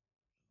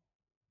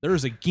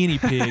 There's a guinea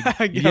pig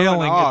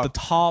yelling at the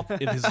top of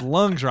his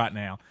lungs right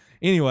now.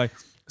 Anyway,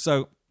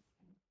 so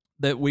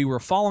that we were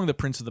following the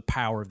prince of the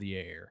power of the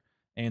air,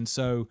 and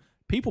so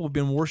people have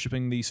been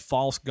worshiping these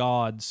false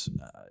gods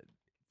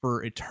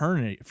for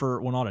eternity,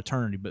 not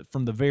eternity, but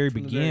from the very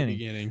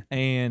beginning.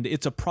 And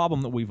it's a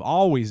problem that we've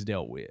always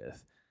dealt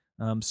with.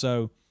 And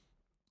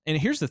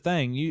here's the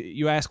thing: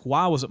 you ask,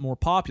 why was it more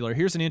popular?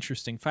 Here's an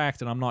interesting fact,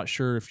 and I'm not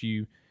sure if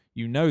you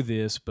know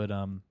this, but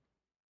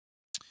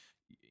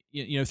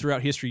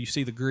throughout history, you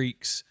see the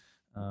Greeks,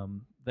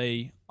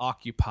 they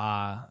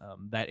occupy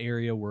that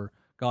area where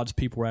God's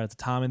people were at the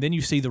time, and then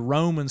you see the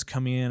Romans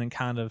come in and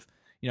kind of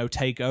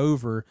take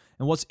over.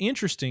 And what's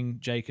interesting,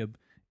 Jacob,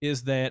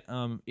 is that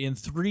in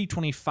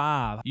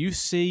 325, you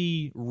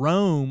see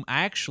Rome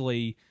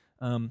actually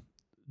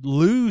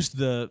lose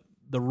the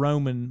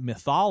Roman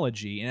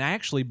mythology and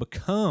actually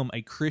become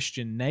a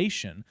Christian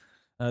nation.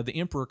 The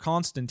Emperor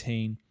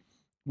Constantine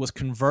was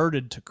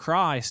converted to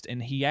Christ,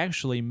 and he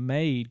actually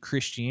made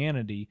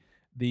Christianity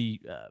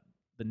the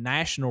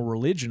national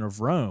religion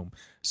of Rome.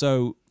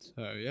 So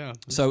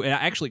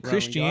actually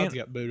Christianity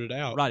got booted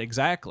out. Right,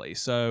 exactly.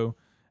 So,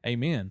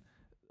 amen.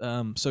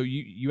 So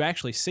you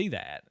actually see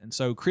that, and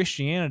so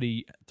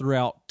Christianity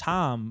throughout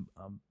time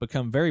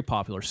become very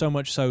popular. So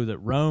much so that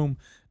Rome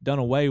done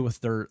away with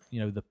their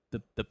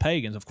the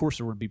pagans. Of course,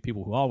 there would be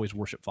people who always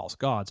worship false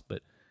gods,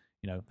 but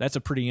that's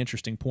a pretty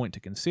interesting point to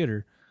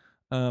consider.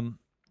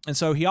 And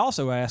so he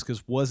also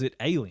asks, was it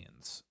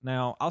aliens?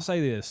 Now I'll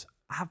say this: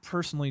 I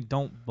personally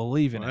don't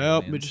believe in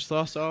aliens. We just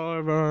lost all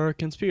of our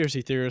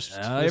conspiracy theorists.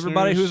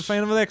 Everybody who's a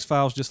fan of the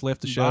X-Files just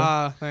left the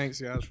show.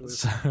 Thanks, guys, for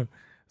this.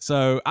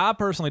 So I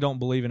personally don't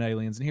believe in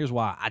aliens, and here's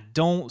why. I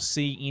don't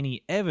see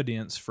any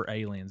evidence for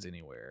aliens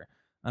anywhere.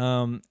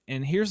 And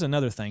here's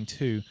another thing,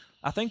 too.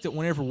 I think that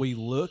whenever we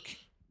look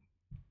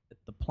at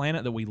the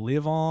planet that we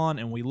live on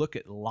and we look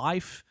at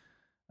life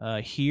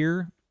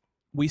here,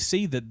 we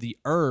see that the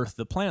Earth,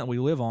 the planet we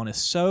live on, is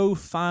so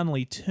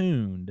finely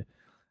tuned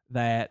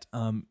that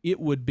it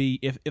would be,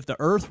 if the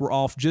Earth were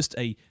off just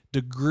a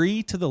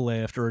degree to the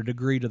left or a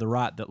degree to the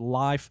right, that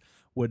life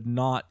would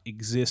not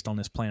exist on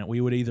this planet.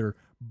 We would either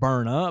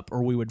burn up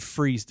or we would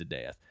freeze to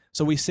death.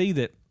 So we see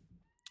that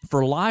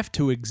for life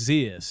to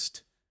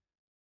exist,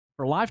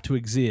 a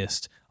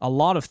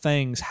lot of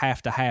things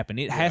have to happen.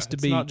 It has to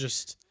be not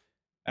just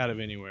out of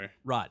anywhere.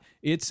 Right.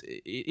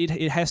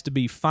 It has to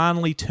be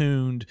finely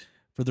tuned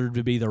for there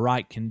to be the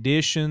right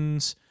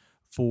conditions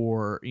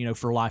for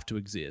life to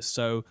exist.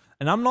 So,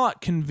 and I'm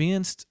not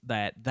convinced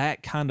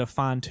that kind of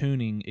fine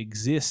tuning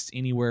exists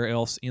anywhere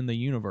else in the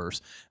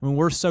universe. I mean,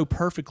 we're so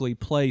perfectly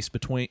placed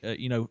between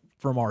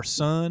from our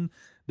sun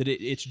that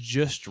it's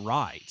just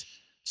right.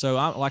 So,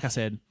 like I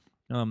said,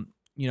 I'm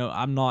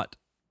not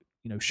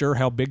sure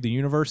how big the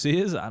universe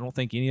is. I don't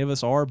think any of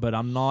us are, but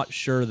I'm not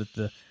sure that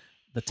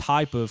the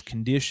type of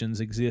conditions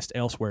exist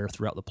elsewhere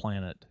throughout the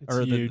planet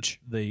or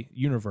huge. The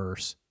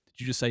universe.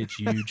 Did you just say it's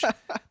huge?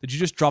 Did you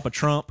just drop a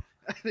Trump?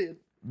 I did.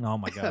 Oh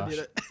my gosh. I did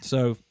it.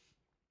 So,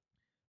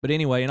 but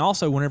anyway, and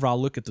also whenever I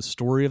look at the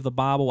story of the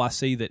Bible, I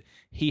see that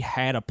he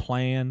had a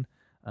plan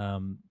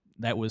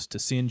that was to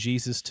send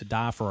Jesus to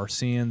die for our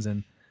sins.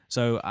 And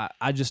so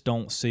I just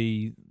don't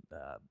see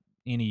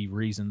any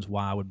reasons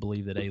why I would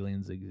believe that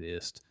aliens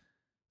exist.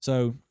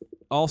 So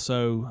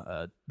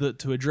also,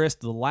 to address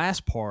the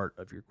last part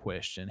of your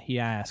question, he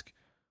asked,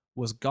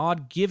 was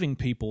God giving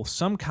people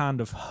some kind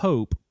of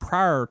hope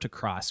prior to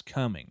Christ's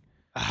coming?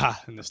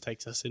 And this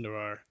takes us into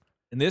our...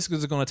 And this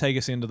is going to take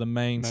us into the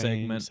main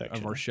segment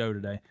of our show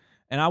today.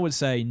 And I would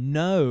say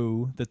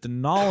no, that the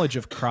knowledge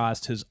of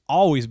Christ has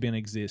always been in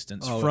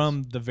existence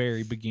from the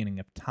very beginning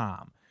of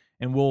time.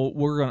 And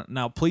we're going to...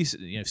 Now, please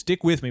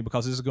stick with me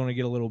because this is going to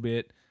get a little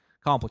bit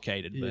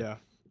complicated. But, yeah.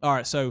 All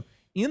right, so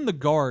in the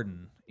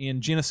garden,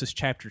 in Genesis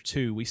chapter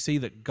 2, we see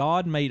that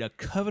God made a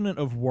covenant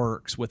of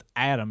works with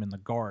Adam in the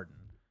garden.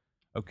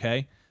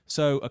 Okay?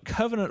 So a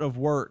covenant of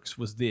works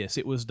was this.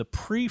 It was the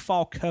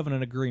pre-fall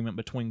covenant agreement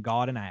between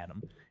God and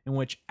Adam, in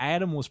which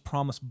Adam was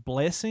promised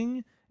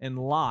blessing and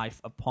life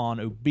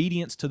upon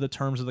obedience to the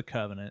terms of the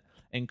covenant,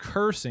 and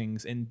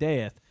cursings and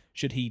death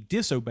should he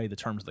disobey the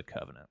terms of the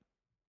covenant.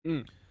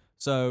 Mm.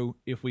 So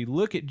if we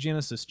look at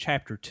Genesis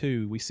chapter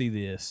 2, we see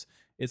this.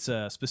 It's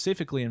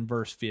specifically in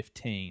verse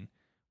 15.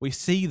 We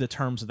see the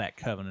terms of that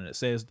covenant. It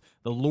says,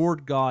 the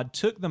Lord God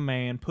took the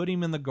man, put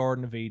him in the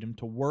Garden of Eden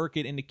to work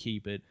it and to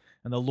keep it.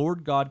 And the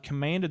Lord God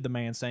commanded the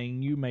man,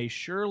 saying, you may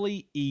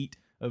surely eat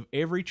of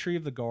every tree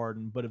of the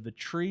garden, but of the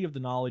tree of the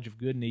knowledge of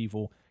good and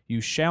evil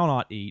you shall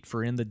not eat,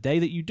 for in the day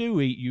that you do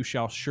eat, you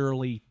shall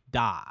surely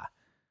die.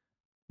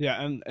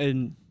 Yeah,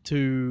 and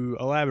to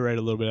elaborate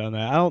a little bit on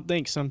that, I don't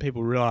think some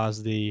people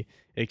realize the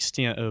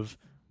extent of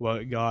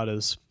what God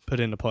has put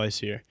into place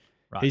here.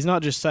 Right. He's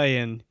not just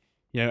saying,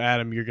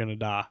 Adam, you're going to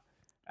die.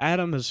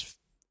 Adam has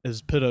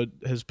put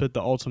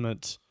the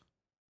ultimate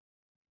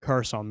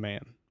curse on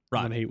man.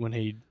 Right. When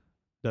he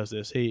does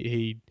this,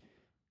 he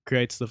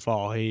creates the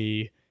fall.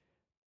 He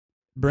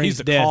brings He's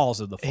the death. cause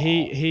of the fall.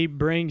 He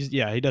brings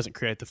he doesn't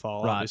create the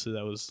fall. Right. Obviously,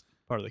 that was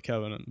part of the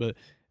covenant, but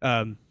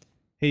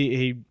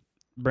he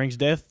brings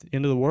death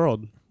into the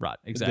world. Right,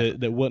 exactly.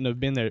 That wouldn't have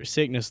been there,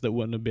 sickness that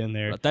wouldn't have been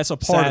there. Right. That's a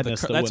part of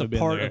sadness the that that's a wouldn't have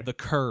part been of the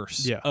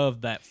curse Yeah.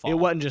 of that fall. It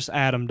wasn't just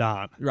Adam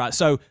dying. Right.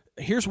 So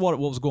here's what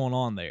was going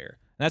on there.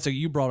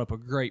 You brought up a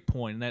great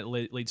point, and that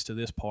leads to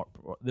this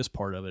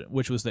part of it,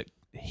 which was that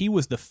he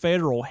was the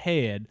federal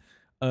head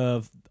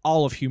of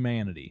all of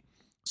humanity.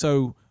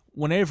 So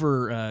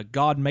whenever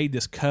God made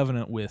this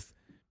covenant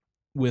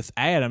with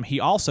Adam, he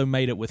also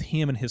made it with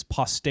him and his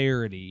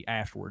posterity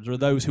afterwards, or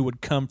those who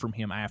would come from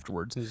him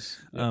afterwards.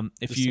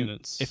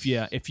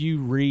 If you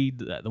read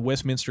the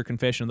Westminster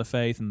Confession of the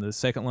Faith and the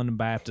Second London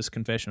Baptist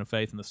Confession of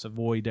Faith and the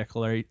Savoy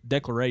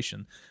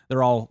Declaration,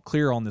 they're all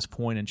clear on this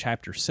point in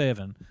chapter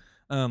 7.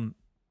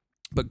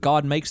 But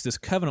God makes this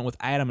covenant with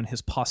Adam and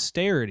his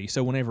posterity.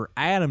 So whenever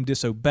Adam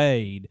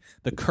disobeyed,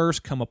 the curse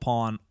come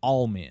upon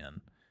all men.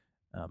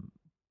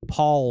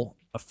 Paul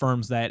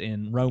affirms that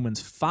in Romans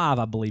 5,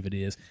 I believe it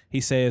is. He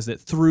says that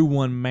through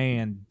one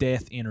man,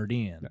 death entered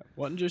in.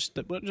 Wasn't just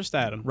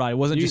Adam. Right, it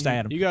wasn't just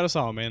Adam. You got us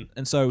all, man.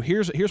 And so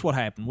here's what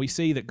happened. We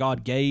see that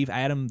God gave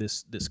Adam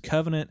this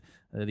covenant,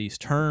 these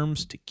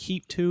terms to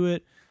keep to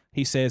it.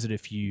 He says that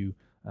if you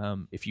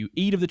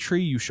eat of the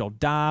tree, you shall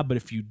die, but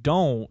if you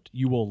don't,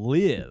 you will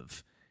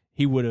live.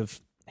 He would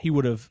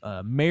have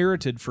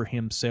merited for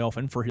himself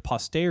and for his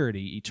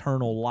posterity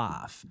eternal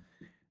life.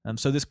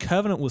 So this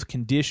covenant was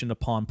conditioned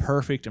upon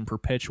perfect and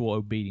perpetual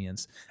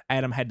obedience.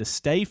 Adam had to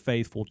stay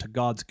faithful to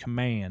God's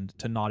command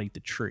to not eat the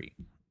tree.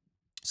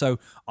 So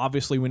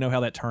obviously we know how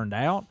that turned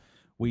out.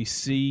 We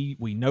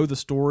know the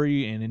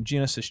story, and in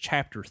Genesis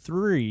chapter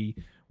 3,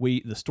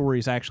 the story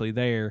is actually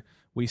there.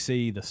 We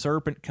see the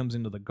serpent comes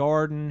into the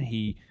garden.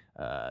 He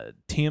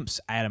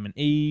tempts Adam and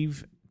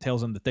Eve,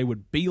 tells them that they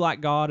would be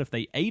like God if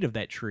they ate of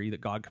that tree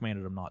that God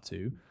commanded them not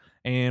to.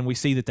 And we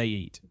see that they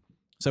eat.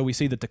 So we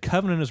see that the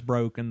covenant is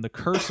broken. The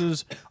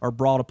curses are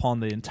brought upon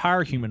the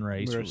entire human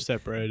race. We're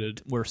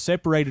separated. We're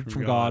separated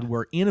from God.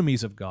 We're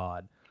enemies of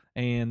God.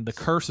 And the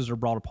curses are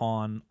brought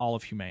upon all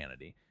of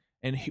humanity.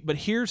 But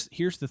here's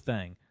the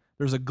thing.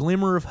 There's a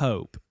glimmer of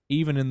hope,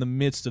 even in the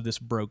midst of this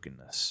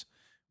brokenness.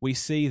 We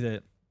see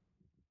that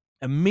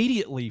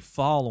immediately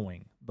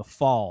following the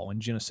fall in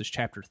Genesis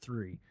chapter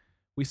 3,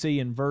 we see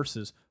in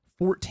verses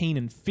 14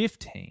 and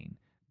 15,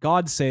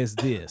 God says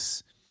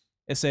this.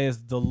 It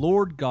says, the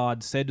Lord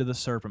God said to the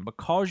serpent,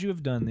 because you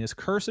have done this,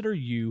 cursed are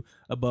you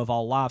above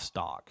all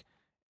livestock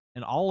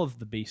and all of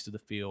the beasts of the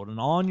field, and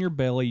on your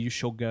belly you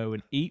shall go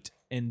and eat,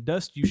 and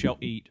dust you shall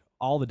eat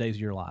all the days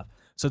of your life.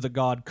 So the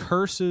God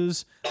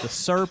curses the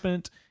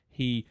serpent.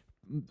 He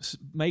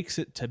makes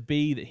it to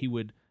be that he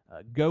would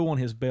go on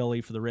his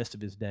belly for the rest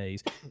of his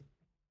days.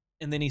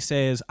 And then he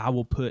says,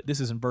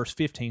 this is in verse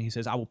 15, he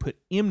says, I will put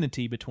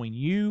enmity between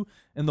you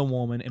and the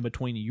woman, and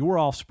between your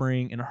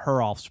offspring and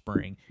her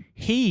offspring.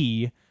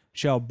 He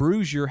shall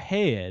bruise your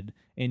head,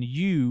 and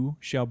you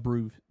shall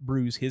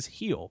bruise his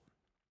heel.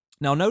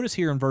 Now notice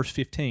here in verse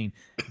 15,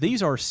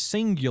 these are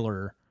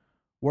singular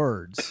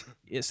words.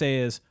 It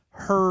says,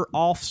 her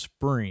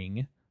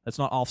offspring. That's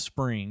not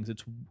offsprings,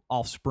 it's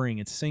offspring,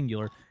 it's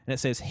singular. And it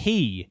says,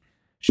 he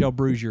shall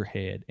bruise your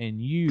head,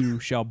 and you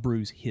shall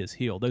bruise his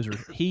heel. Those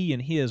are he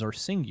and his are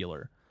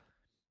singular.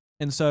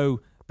 And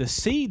so the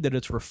seed that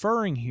it's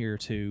referring here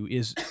to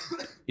is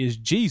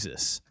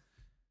Jesus.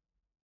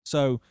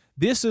 So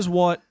this is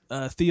what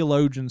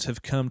theologians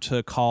have come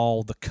to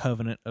call the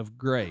covenant of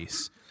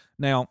grace.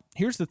 Now,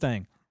 here's the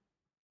thing.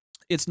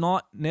 It's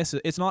not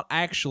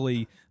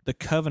actually the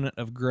covenant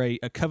of grace,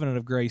 a covenant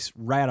of grace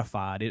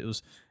ratified. It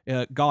was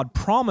God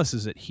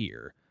promises it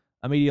here.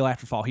 Immediately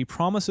after fall, he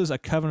promises a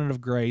covenant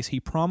of grace. He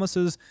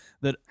promises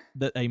that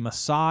a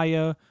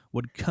Messiah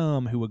would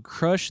come who would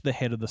crush the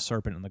head of the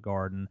serpent in the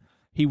garden.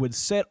 He would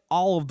set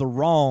all of the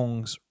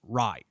wrongs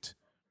right.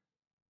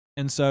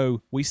 And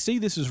so we see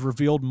this is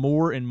revealed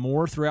more and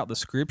more throughout the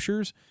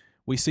scriptures.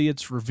 We see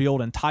it's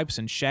revealed in types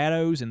and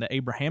shadows in the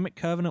Abrahamic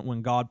covenant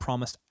when God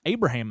promised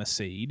Abraham a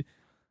seed.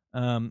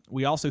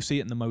 We also see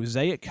it in the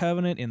Mosaic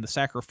covenant, in the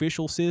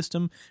sacrificial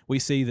system. We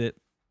see that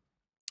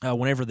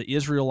whenever the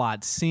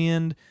Israelites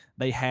sinned,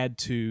 they had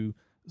to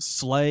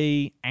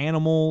slay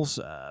animals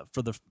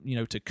for the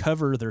to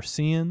cover their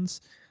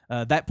sins.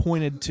 That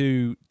pointed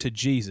to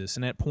Jesus,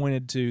 and that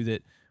pointed to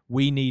that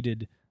we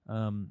needed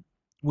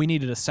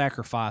a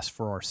sacrifice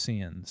for our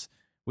sins.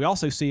 We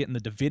also see it in the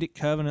Davidic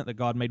covenant that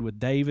God made with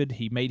David.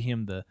 He made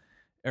him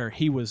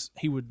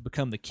he would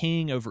become the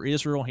king over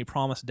Israel. He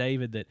promised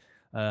David that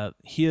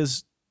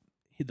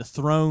the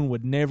throne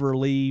would never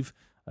leave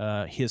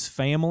his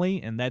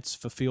family, and that's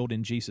fulfilled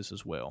in Jesus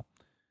as well.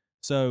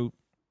 So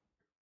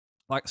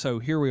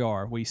here we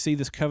are. We see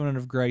this covenant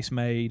of grace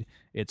made.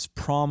 It's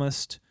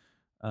promised.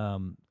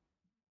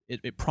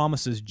 It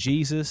promises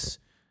Jesus.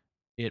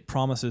 It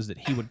promises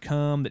that he would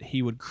come, that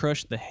he would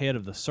crush the head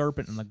of the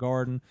serpent in the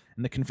garden.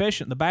 And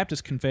the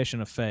Baptist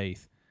Confession of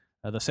Faith,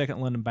 the Second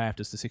London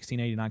Baptist, the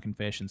 1689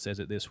 Confession, says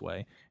it this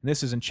way. And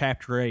this is in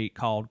chapter 8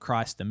 called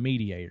Christ the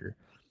Mediator.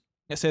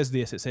 It says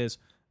this. It says,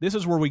 this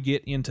is where we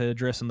get into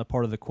addressing the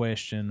part of the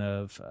question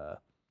of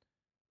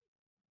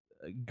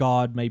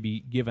God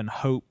maybe given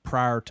hope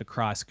prior to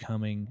Christ's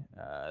coming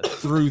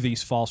through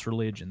these false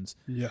religions.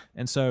 Yeah.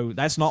 And so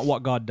that's not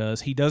what God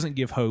does. He doesn't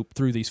give hope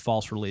through these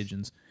false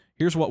religions.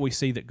 Here's what we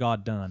see that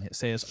God done. It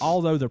says,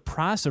 although the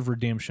price of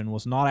redemption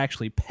was not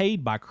actually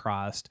paid by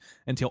Christ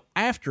until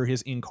after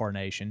his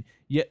incarnation,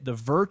 yet the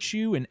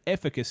virtue and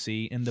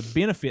efficacy and the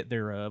benefit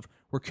thereof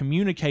were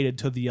communicated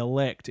to the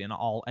elect in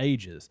all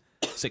ages,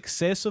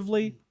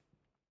 successively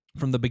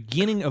from the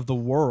beginning of the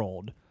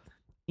world,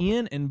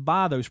 in and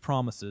by those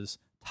promises,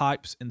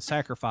 types and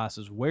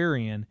sacrifices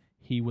wherein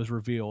he was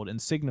revealed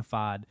and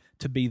signified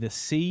to be the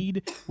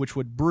seed which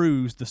would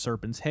bruise the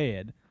serpent's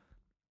head.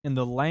 And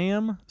the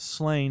Lamb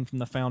slain from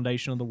the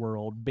foundation of the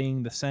world,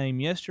 being the same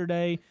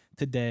yesterday,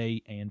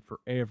 today, and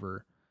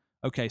forever.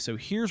 Okay, so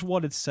here's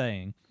what it's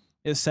saying.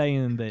 It's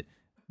saying that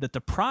the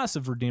price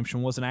of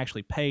redemption wasn't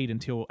actually paid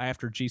until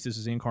after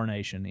Jesus'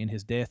 incarnation, in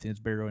his death,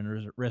 his burial,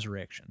 and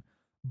resurrection.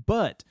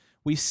 But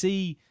we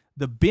see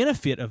the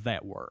benefit of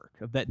that work,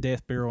 of that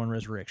death, burial, and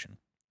resurrection.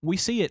 We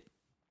see it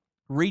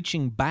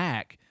reaching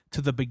back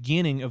to the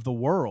beginning of the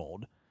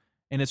world.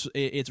 And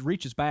it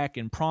reaches back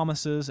in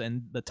promises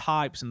and the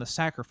types and the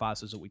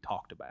sacrifices that we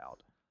talked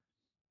about.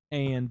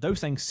 And those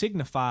things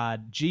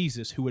signified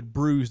Jesus who would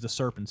bruise the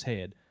serpent's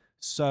head.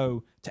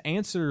 So to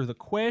answer the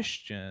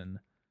question,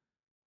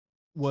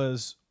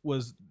 was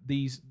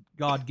these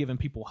God giving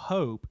people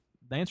hope?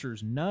 The answer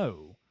is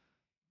no.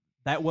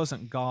 That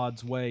wasn't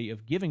God's way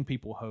of giving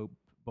people hope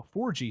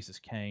before Jesus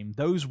came.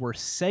 Those were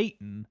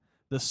Satan,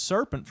 the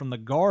serpent from the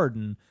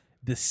garden,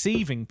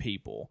 deceiving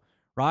people.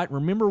 Right?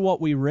 Remember what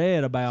we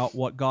read about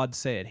what God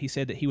said. He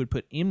said that he would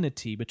put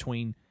enmity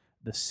between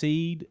the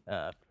seed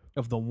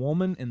of the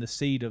woman and the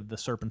seed of the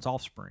serpent's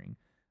offspring.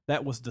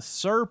 That was the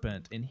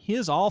serpent and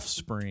his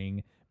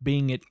offspring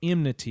being at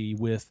enmity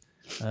with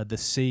the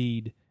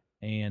seed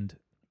and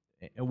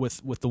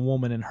with the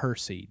woman and her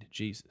seed,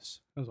 Jesus.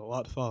 That was a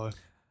lot to follow.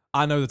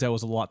 I know that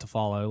was a lot to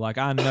follow. Like,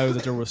 I know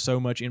that there was so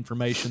much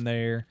information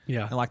there.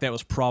 Yeah. And, like, that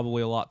was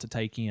probably a lot to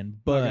take in.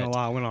 But I'm not gonna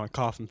lie, I went on a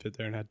coughing fit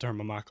there and had to turn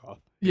my mic off.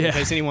 Yeah. In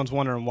case anyone's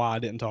wondering why I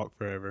didn't talk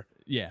forever.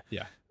 Yeah.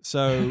 Yeah.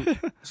 So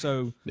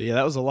yeah,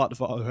 that was a lot to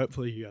follow.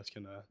 Hopefully you guys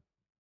can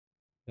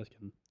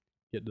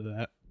get to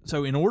that.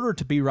 So in order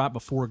to be right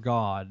before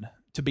God,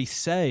 to be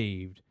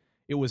saved,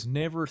 you were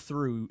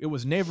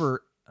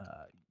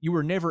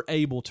never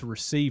able to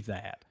receive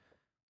that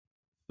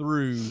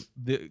through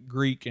the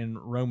Greek and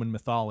Roman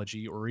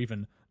mythology, or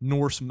even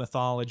Norse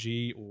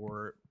mythology,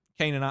 or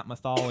Canaanite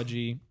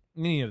mythology,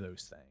 any of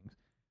those things.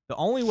 The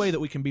only way that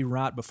we can be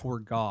right before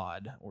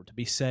God, or to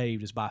be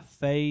saved, is by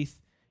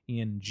faith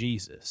in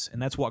Jesus. And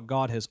that's what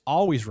God has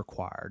always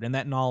required, and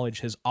that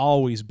knowledge has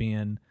always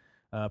been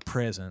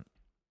present.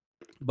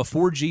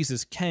 Before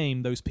Jesus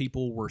came, those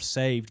people were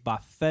saved by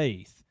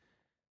faith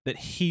that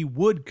he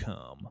would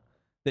come,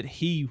 that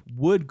he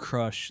would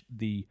crush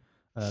the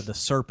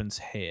serpent's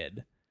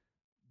head.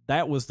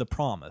 That was the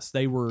promise.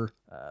 They were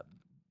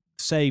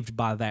saved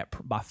by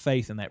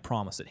faith in that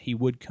promise that he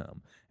would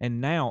come. And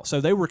now,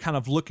 so they were kind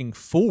of looking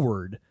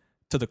forward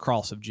to the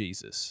cross of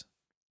Jesus.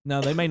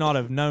 Now, they may not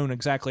have known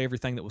exactly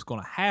everything that was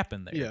going to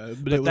happen there. Yeah,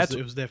 but it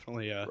was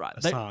definitely a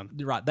sign.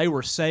 Right. They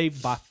were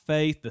saved by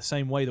faith the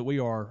same way that we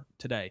are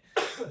today.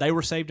 They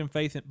were saved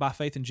by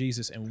faith in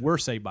Jesus, and we're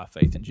saved by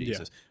faith in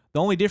Jesus. Yeah. The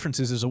only difference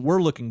is that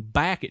we're looking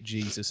back at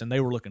Jesus, and they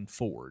were looking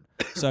forward.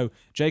 So,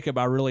 Jacob,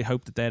 I really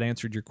hope that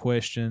answered your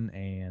question,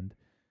 and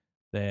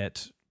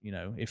that,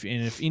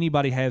 if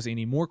anybody has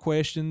any more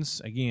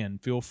questions, again,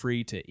 feel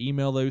free to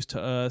email those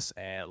to us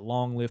at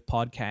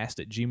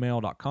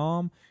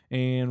longlivepodcast@gmail.com,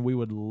 and we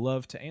would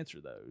love to answer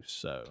those.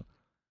 So,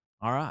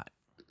 all right.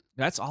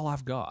 That's all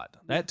I've got.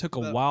 That took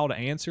a while to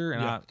answer,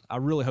 and yeah. I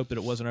really hope that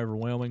it wasn't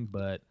overwhelming,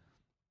 but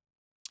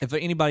if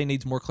anybody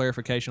needs more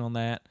clarification on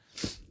that,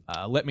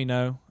 let me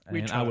know,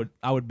 and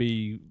I would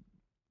be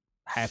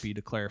happy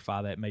to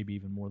clarify that, maybe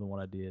even more than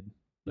what I did.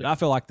 But yeah. I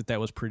feel like that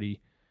was pretty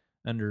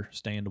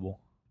understandable.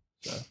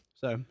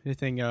 So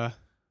anything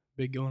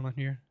big going on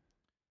here?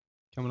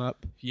 coming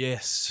up.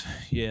 Yes.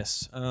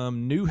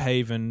 New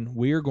Haven,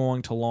 we are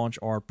going to launch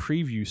our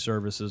preview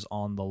services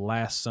on the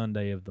last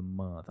Sunday of the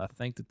month. I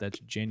think that's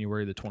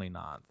January the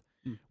 29th.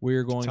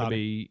 We're going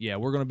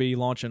to be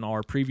launching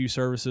our preview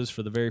services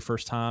for the very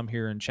first time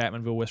here in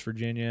Chapmanville, West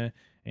Virginia,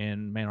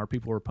 and man, our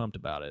people are pumped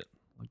about it.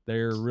 Like,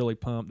 they're really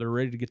pumped. They're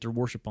ready to get their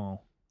worship on.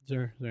 Is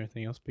there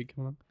anything else big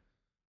coming up?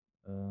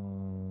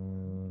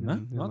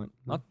 No,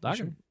 not I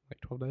can,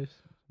 like 12 days.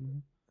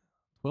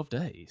 12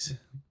 days.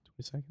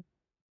 22nd.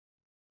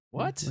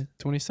 What? Like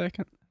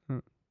 22nd.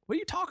 What are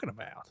you talking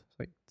about? It's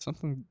like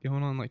something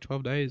going on like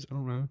 12 days. I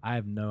don't know. I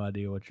have no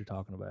idea what you're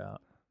talking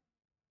about.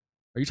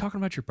 Are you talking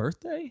about your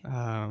birthday?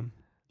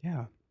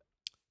 Yeah.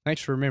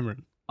 Thanks for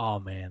remembering. Oh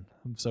man,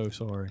 I'm so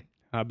sorry.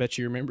 I bet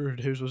you remembered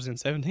whose was in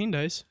 17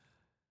 days.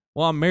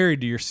 Well, I'm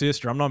married to your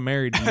sister. I'm not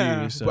married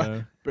to you,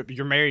 so. But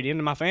you're married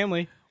into my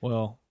family.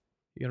 Well,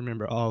 you gotta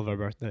remember all of our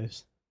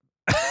birthdays.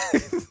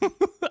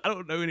 I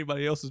don't know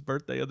anybody else's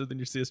birthday other than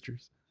your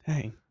sister's.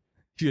 Dang.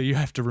 Yeah, you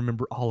have to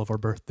remember all of our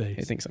birthdays.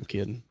 He thinks I'm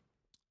kidding.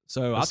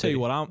 So I'll tell you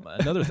what.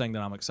 Another thing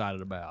that I'm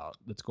excited about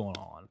that's going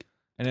on,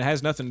 and it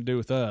has nothing to do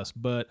with us,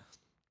 but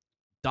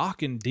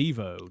Doc and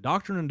Devo,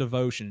 Doctrine and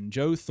Devotion,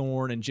 Joe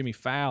Thorne and Jimmy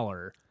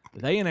Fowler,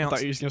 they announced. I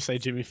thought you were going to say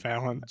Jimmy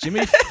Fallon.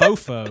 Jimmy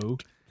Fofo.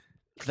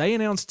 They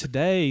announced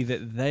today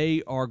that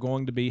they are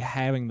going to be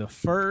having the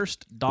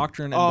first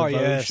Doctrine and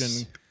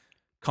Devotion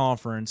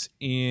conference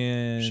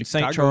in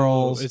St.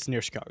 Charles. It's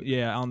near Chicago.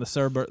 Yeah, on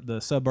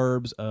the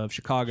suburbs of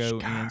Chicago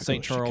in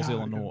St. Charles,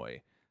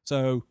 Illinois.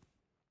 So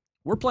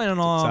we're planning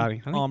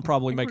on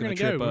probably making a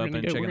trip up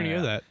and checking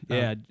it out.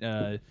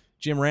 Yeah,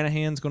 Jim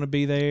Ranahan's going to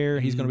be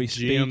there. He's going to be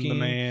speaking.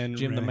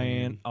 Jim the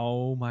man.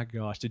 Oh my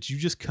gosh! Did you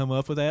just come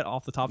up with that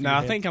off the top of your head?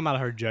 No, I think I might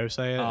have heard Joe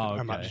say it. Oh, okay.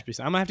 I might just be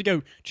saying. I'm gonna have to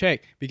go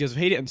check because if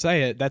he didn't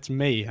say it, that's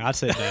me. I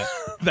said that.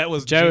 That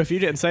was Joe. If you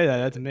didn't say that,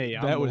 that's me.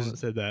 That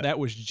said that. That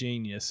was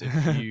genius.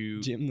 If you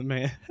Jim the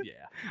man. Yeah,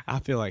 I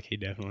feel like he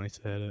definitely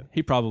said it.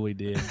 He probably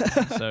did.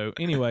 So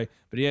anyway,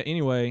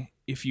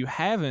 if you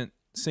haven't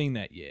seen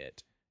that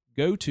yet,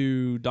 go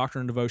to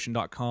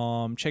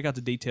doctrineanddevotion.com. Check out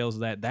the details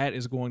of that. That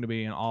is going to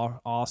be an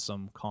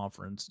awesome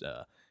conference.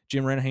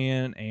 Jim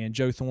Ranahan and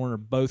Joe Thorne are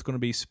both going to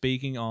be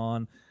speaking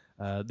on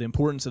the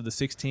importance of the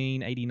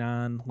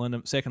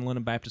 1689 Second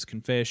London Baptist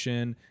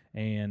Confession.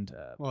 And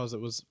was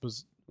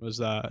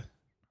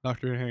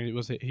Dr. Ranahan,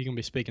 was he going to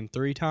be speaking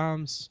 3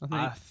 times?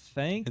 I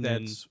think and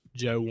that's then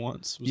Joe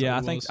once.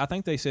 I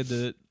think they said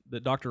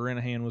that Dr.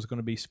 Ranahan was going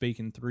to be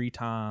speaking 3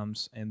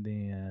 times, and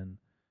then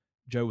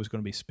Joe was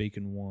going to be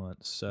speaking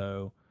once.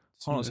 So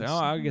hold on a second.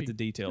 I'll get the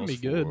details.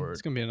 It's going to be good.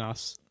 It's going to be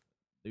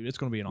Dude, it's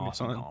going to be an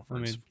awesome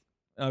conference.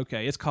 I mean,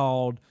 okay, it's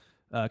called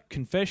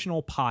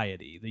Confessional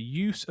Piety, the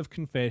Use of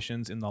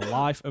Confessions in the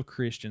Life of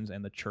Christians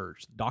and the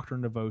Church,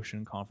 Doctrine and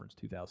Devotion Conference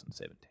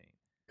 2017.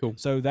 Cool.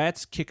 So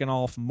that's kicking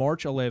off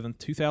March 11th,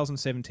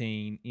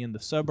 2017 in the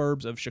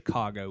suburbs of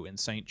Chicago in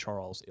St.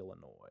 Charles,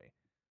 Illinois.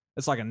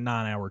 It's like a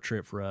 9-hour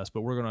trip for us,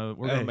 but we're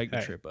gonna make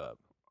the trip up.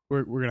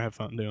 We're gonna have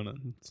fun doing it.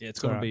 It's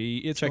gonna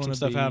be. Check some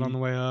stuff out on the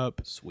way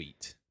up.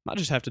 Sweet. Might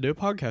just have to do a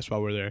podcast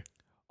while we're there.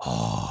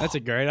 Oh, that's a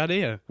great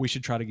idea. We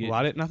should try to get.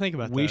 Why didn't I think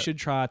about that? We should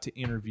try to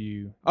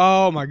interview.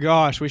 Oh my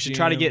gosh, we should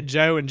try to get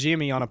Joe and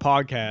Jimmy on a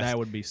podcast. That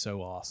would be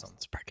so awesome.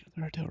 Let's break into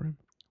the hotel room.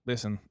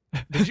 Listen,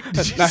 did you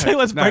say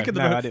let's break into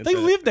the room? They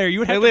live there. You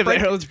would have to live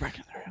there. Let's break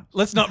into the room.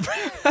 Let's not.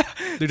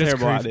 Dude,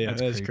 terrible idea.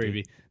 That's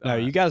creepy. No,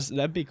 you guys,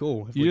 that'd be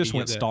cool. You just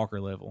went stalker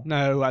level.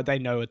 No, they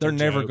know it. They're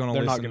never going to.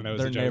 They're not going to know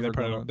it's a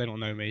joke. They don't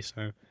know me,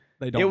 so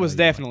they don't. It was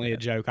definitely a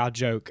joke. I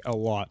joke a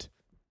lot.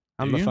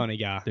 I'm the funny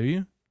guy. Do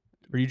you?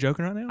 Are you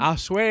joking right now? I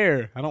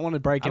swear. I don't want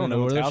to break into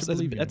no house.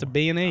 That's a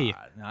B&E.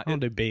 I don't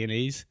do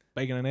B&Es.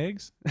 Bacon and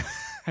eggs?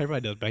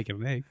 Everybody does bacon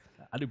and eggs.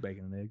 I do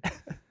bacon and eggs.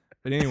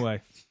 But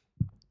anyway,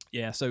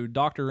 yeah, so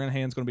Dr.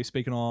 Ranahan's going to be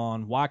speaking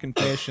on why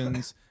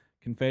confessions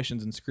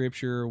in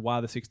Scripture,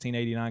 why the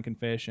 1689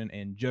 confession,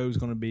 and Joe's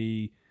going to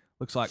be,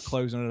 looks like,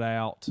 closing it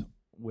out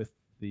with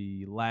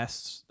the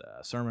last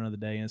sermon of the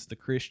day, and it's the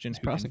Christian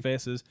who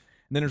confesses.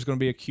 And then there's going to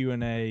be a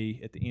Q&A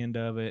at the end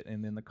of it,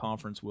 and then the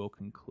conference will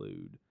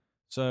conclude.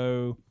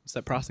 So what's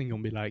that pricing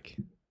going to be like?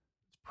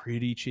 It's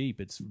pretty cheap.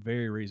 It's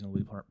very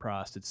reasonably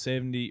priced. It's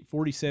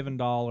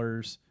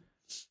 $47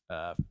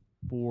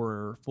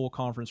 for full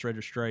conference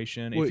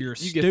registration. Well, if you're a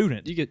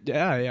student,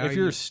 if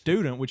you're a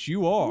student, which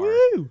you are,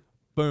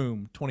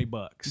 boom, $20.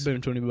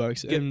 Boom,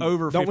 $20. Get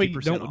over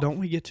 50% off. Don't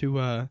we get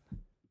to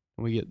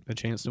we get a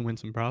chance to win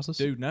some prizes?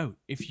 Dude, no.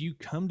 If you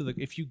go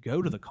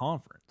to the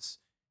conference,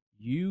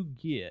 you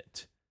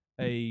get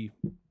a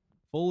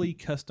fully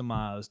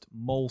customized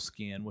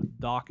moleskin with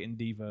Doc and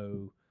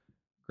Devo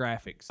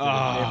graphics that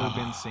have never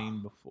been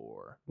seen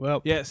before.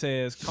 Well, yeah, it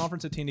says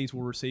conference attendees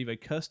will receive a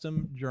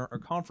custom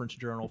conference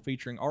journal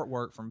featuring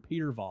artwork from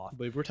Peter Voth. I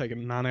believe we're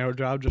taking a 9-hour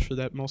drive just for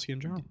that moleskin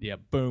journal. Yeah,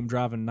 boom,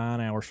 driving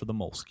 9 hours for the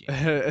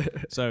moleskin.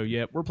 So,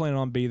 yeah, we're planning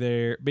on being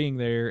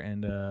there,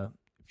 and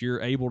if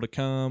you're able to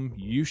come,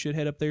 you should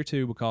head up there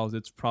too because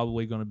it's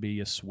probably going to be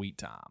a sweet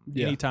time.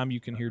 Yeah. Anytime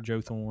you can hear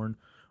Joe Thorne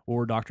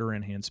or Dr.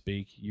 Ranahan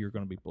speak, you're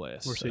going to be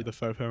blessed. Or see the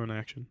fofo in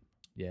action.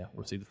 yeah,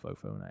 we'll see the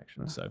fofo in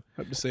action. So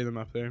Hope to see them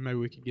up there. Maybe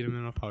we could get them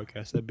in our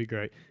podcast. That'd be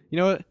great. You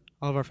know what?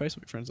 All of our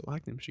Facebook friends that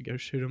like them should go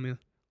shoot them a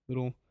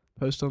little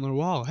post on their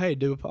wall. Hey,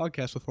 do a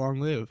podcast with Long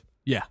Live.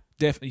 yeah,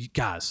 definitely,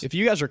 guys. If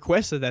you guys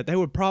requested that, they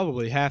would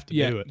probably have to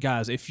do it.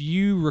 guys, if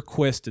you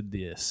requested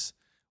this,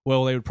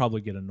 well, they would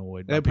probably get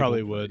annoyed. They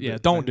probably would. Yeah,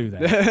 but- don't do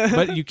that.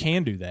 But you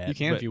can do that. You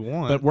can but, if you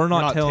want. But we're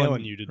not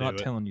telling you to do not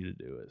it. telling you to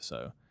do it.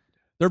 So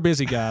they're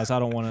busy guys. I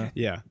don't want to.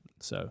 Yeah.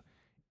 So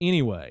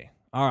anyway,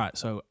 all right.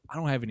 So I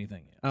don't have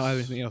anything else. I don't have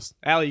anything else.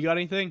 Allie, you got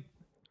anything?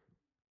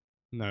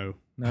 No.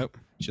 Nope.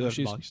 She left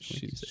she's, box of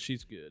Twinkies.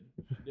 she's good.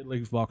 Did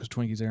leave Vodka's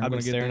Twinkies there. I'm I've been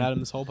gonna get staring them. at him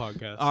this whole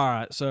podcast. All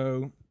right.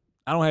 So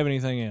I don't have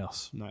anything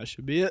else. No, that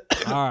should be it.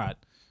 All right.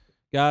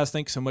 Guys,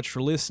 thanks so much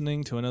for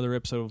listening to another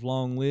episode of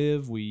Long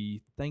Live.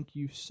 We thank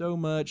you so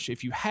much.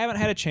 If you haven't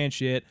had a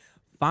chance yet,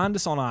 find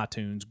us on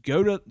iTunes.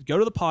 Go to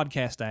the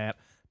podcast app,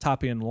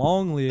 type in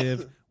Long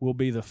Live. We'll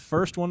be the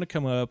first one to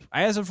come up.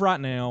 As of right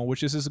now,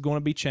 which this is going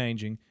to be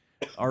changing,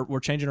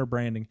 we're changing our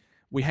branding.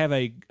 We have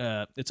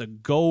it's a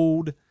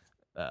gold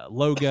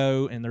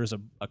logo, and there's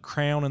a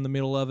crown in the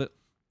middle of it.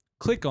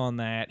 Click on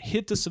that,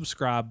 hit the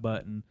subscribe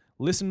button,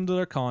 listen to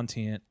their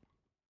content,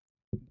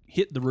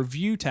 hit the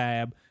review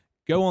tab.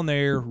 Go on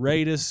there,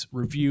 rate us,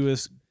 review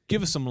us,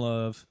 give us some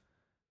love.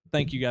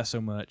 Thank you guys so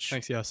much.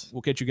 Thanks, yes.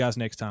 We'll catch you guys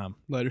next time.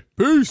 Later.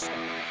 Peace.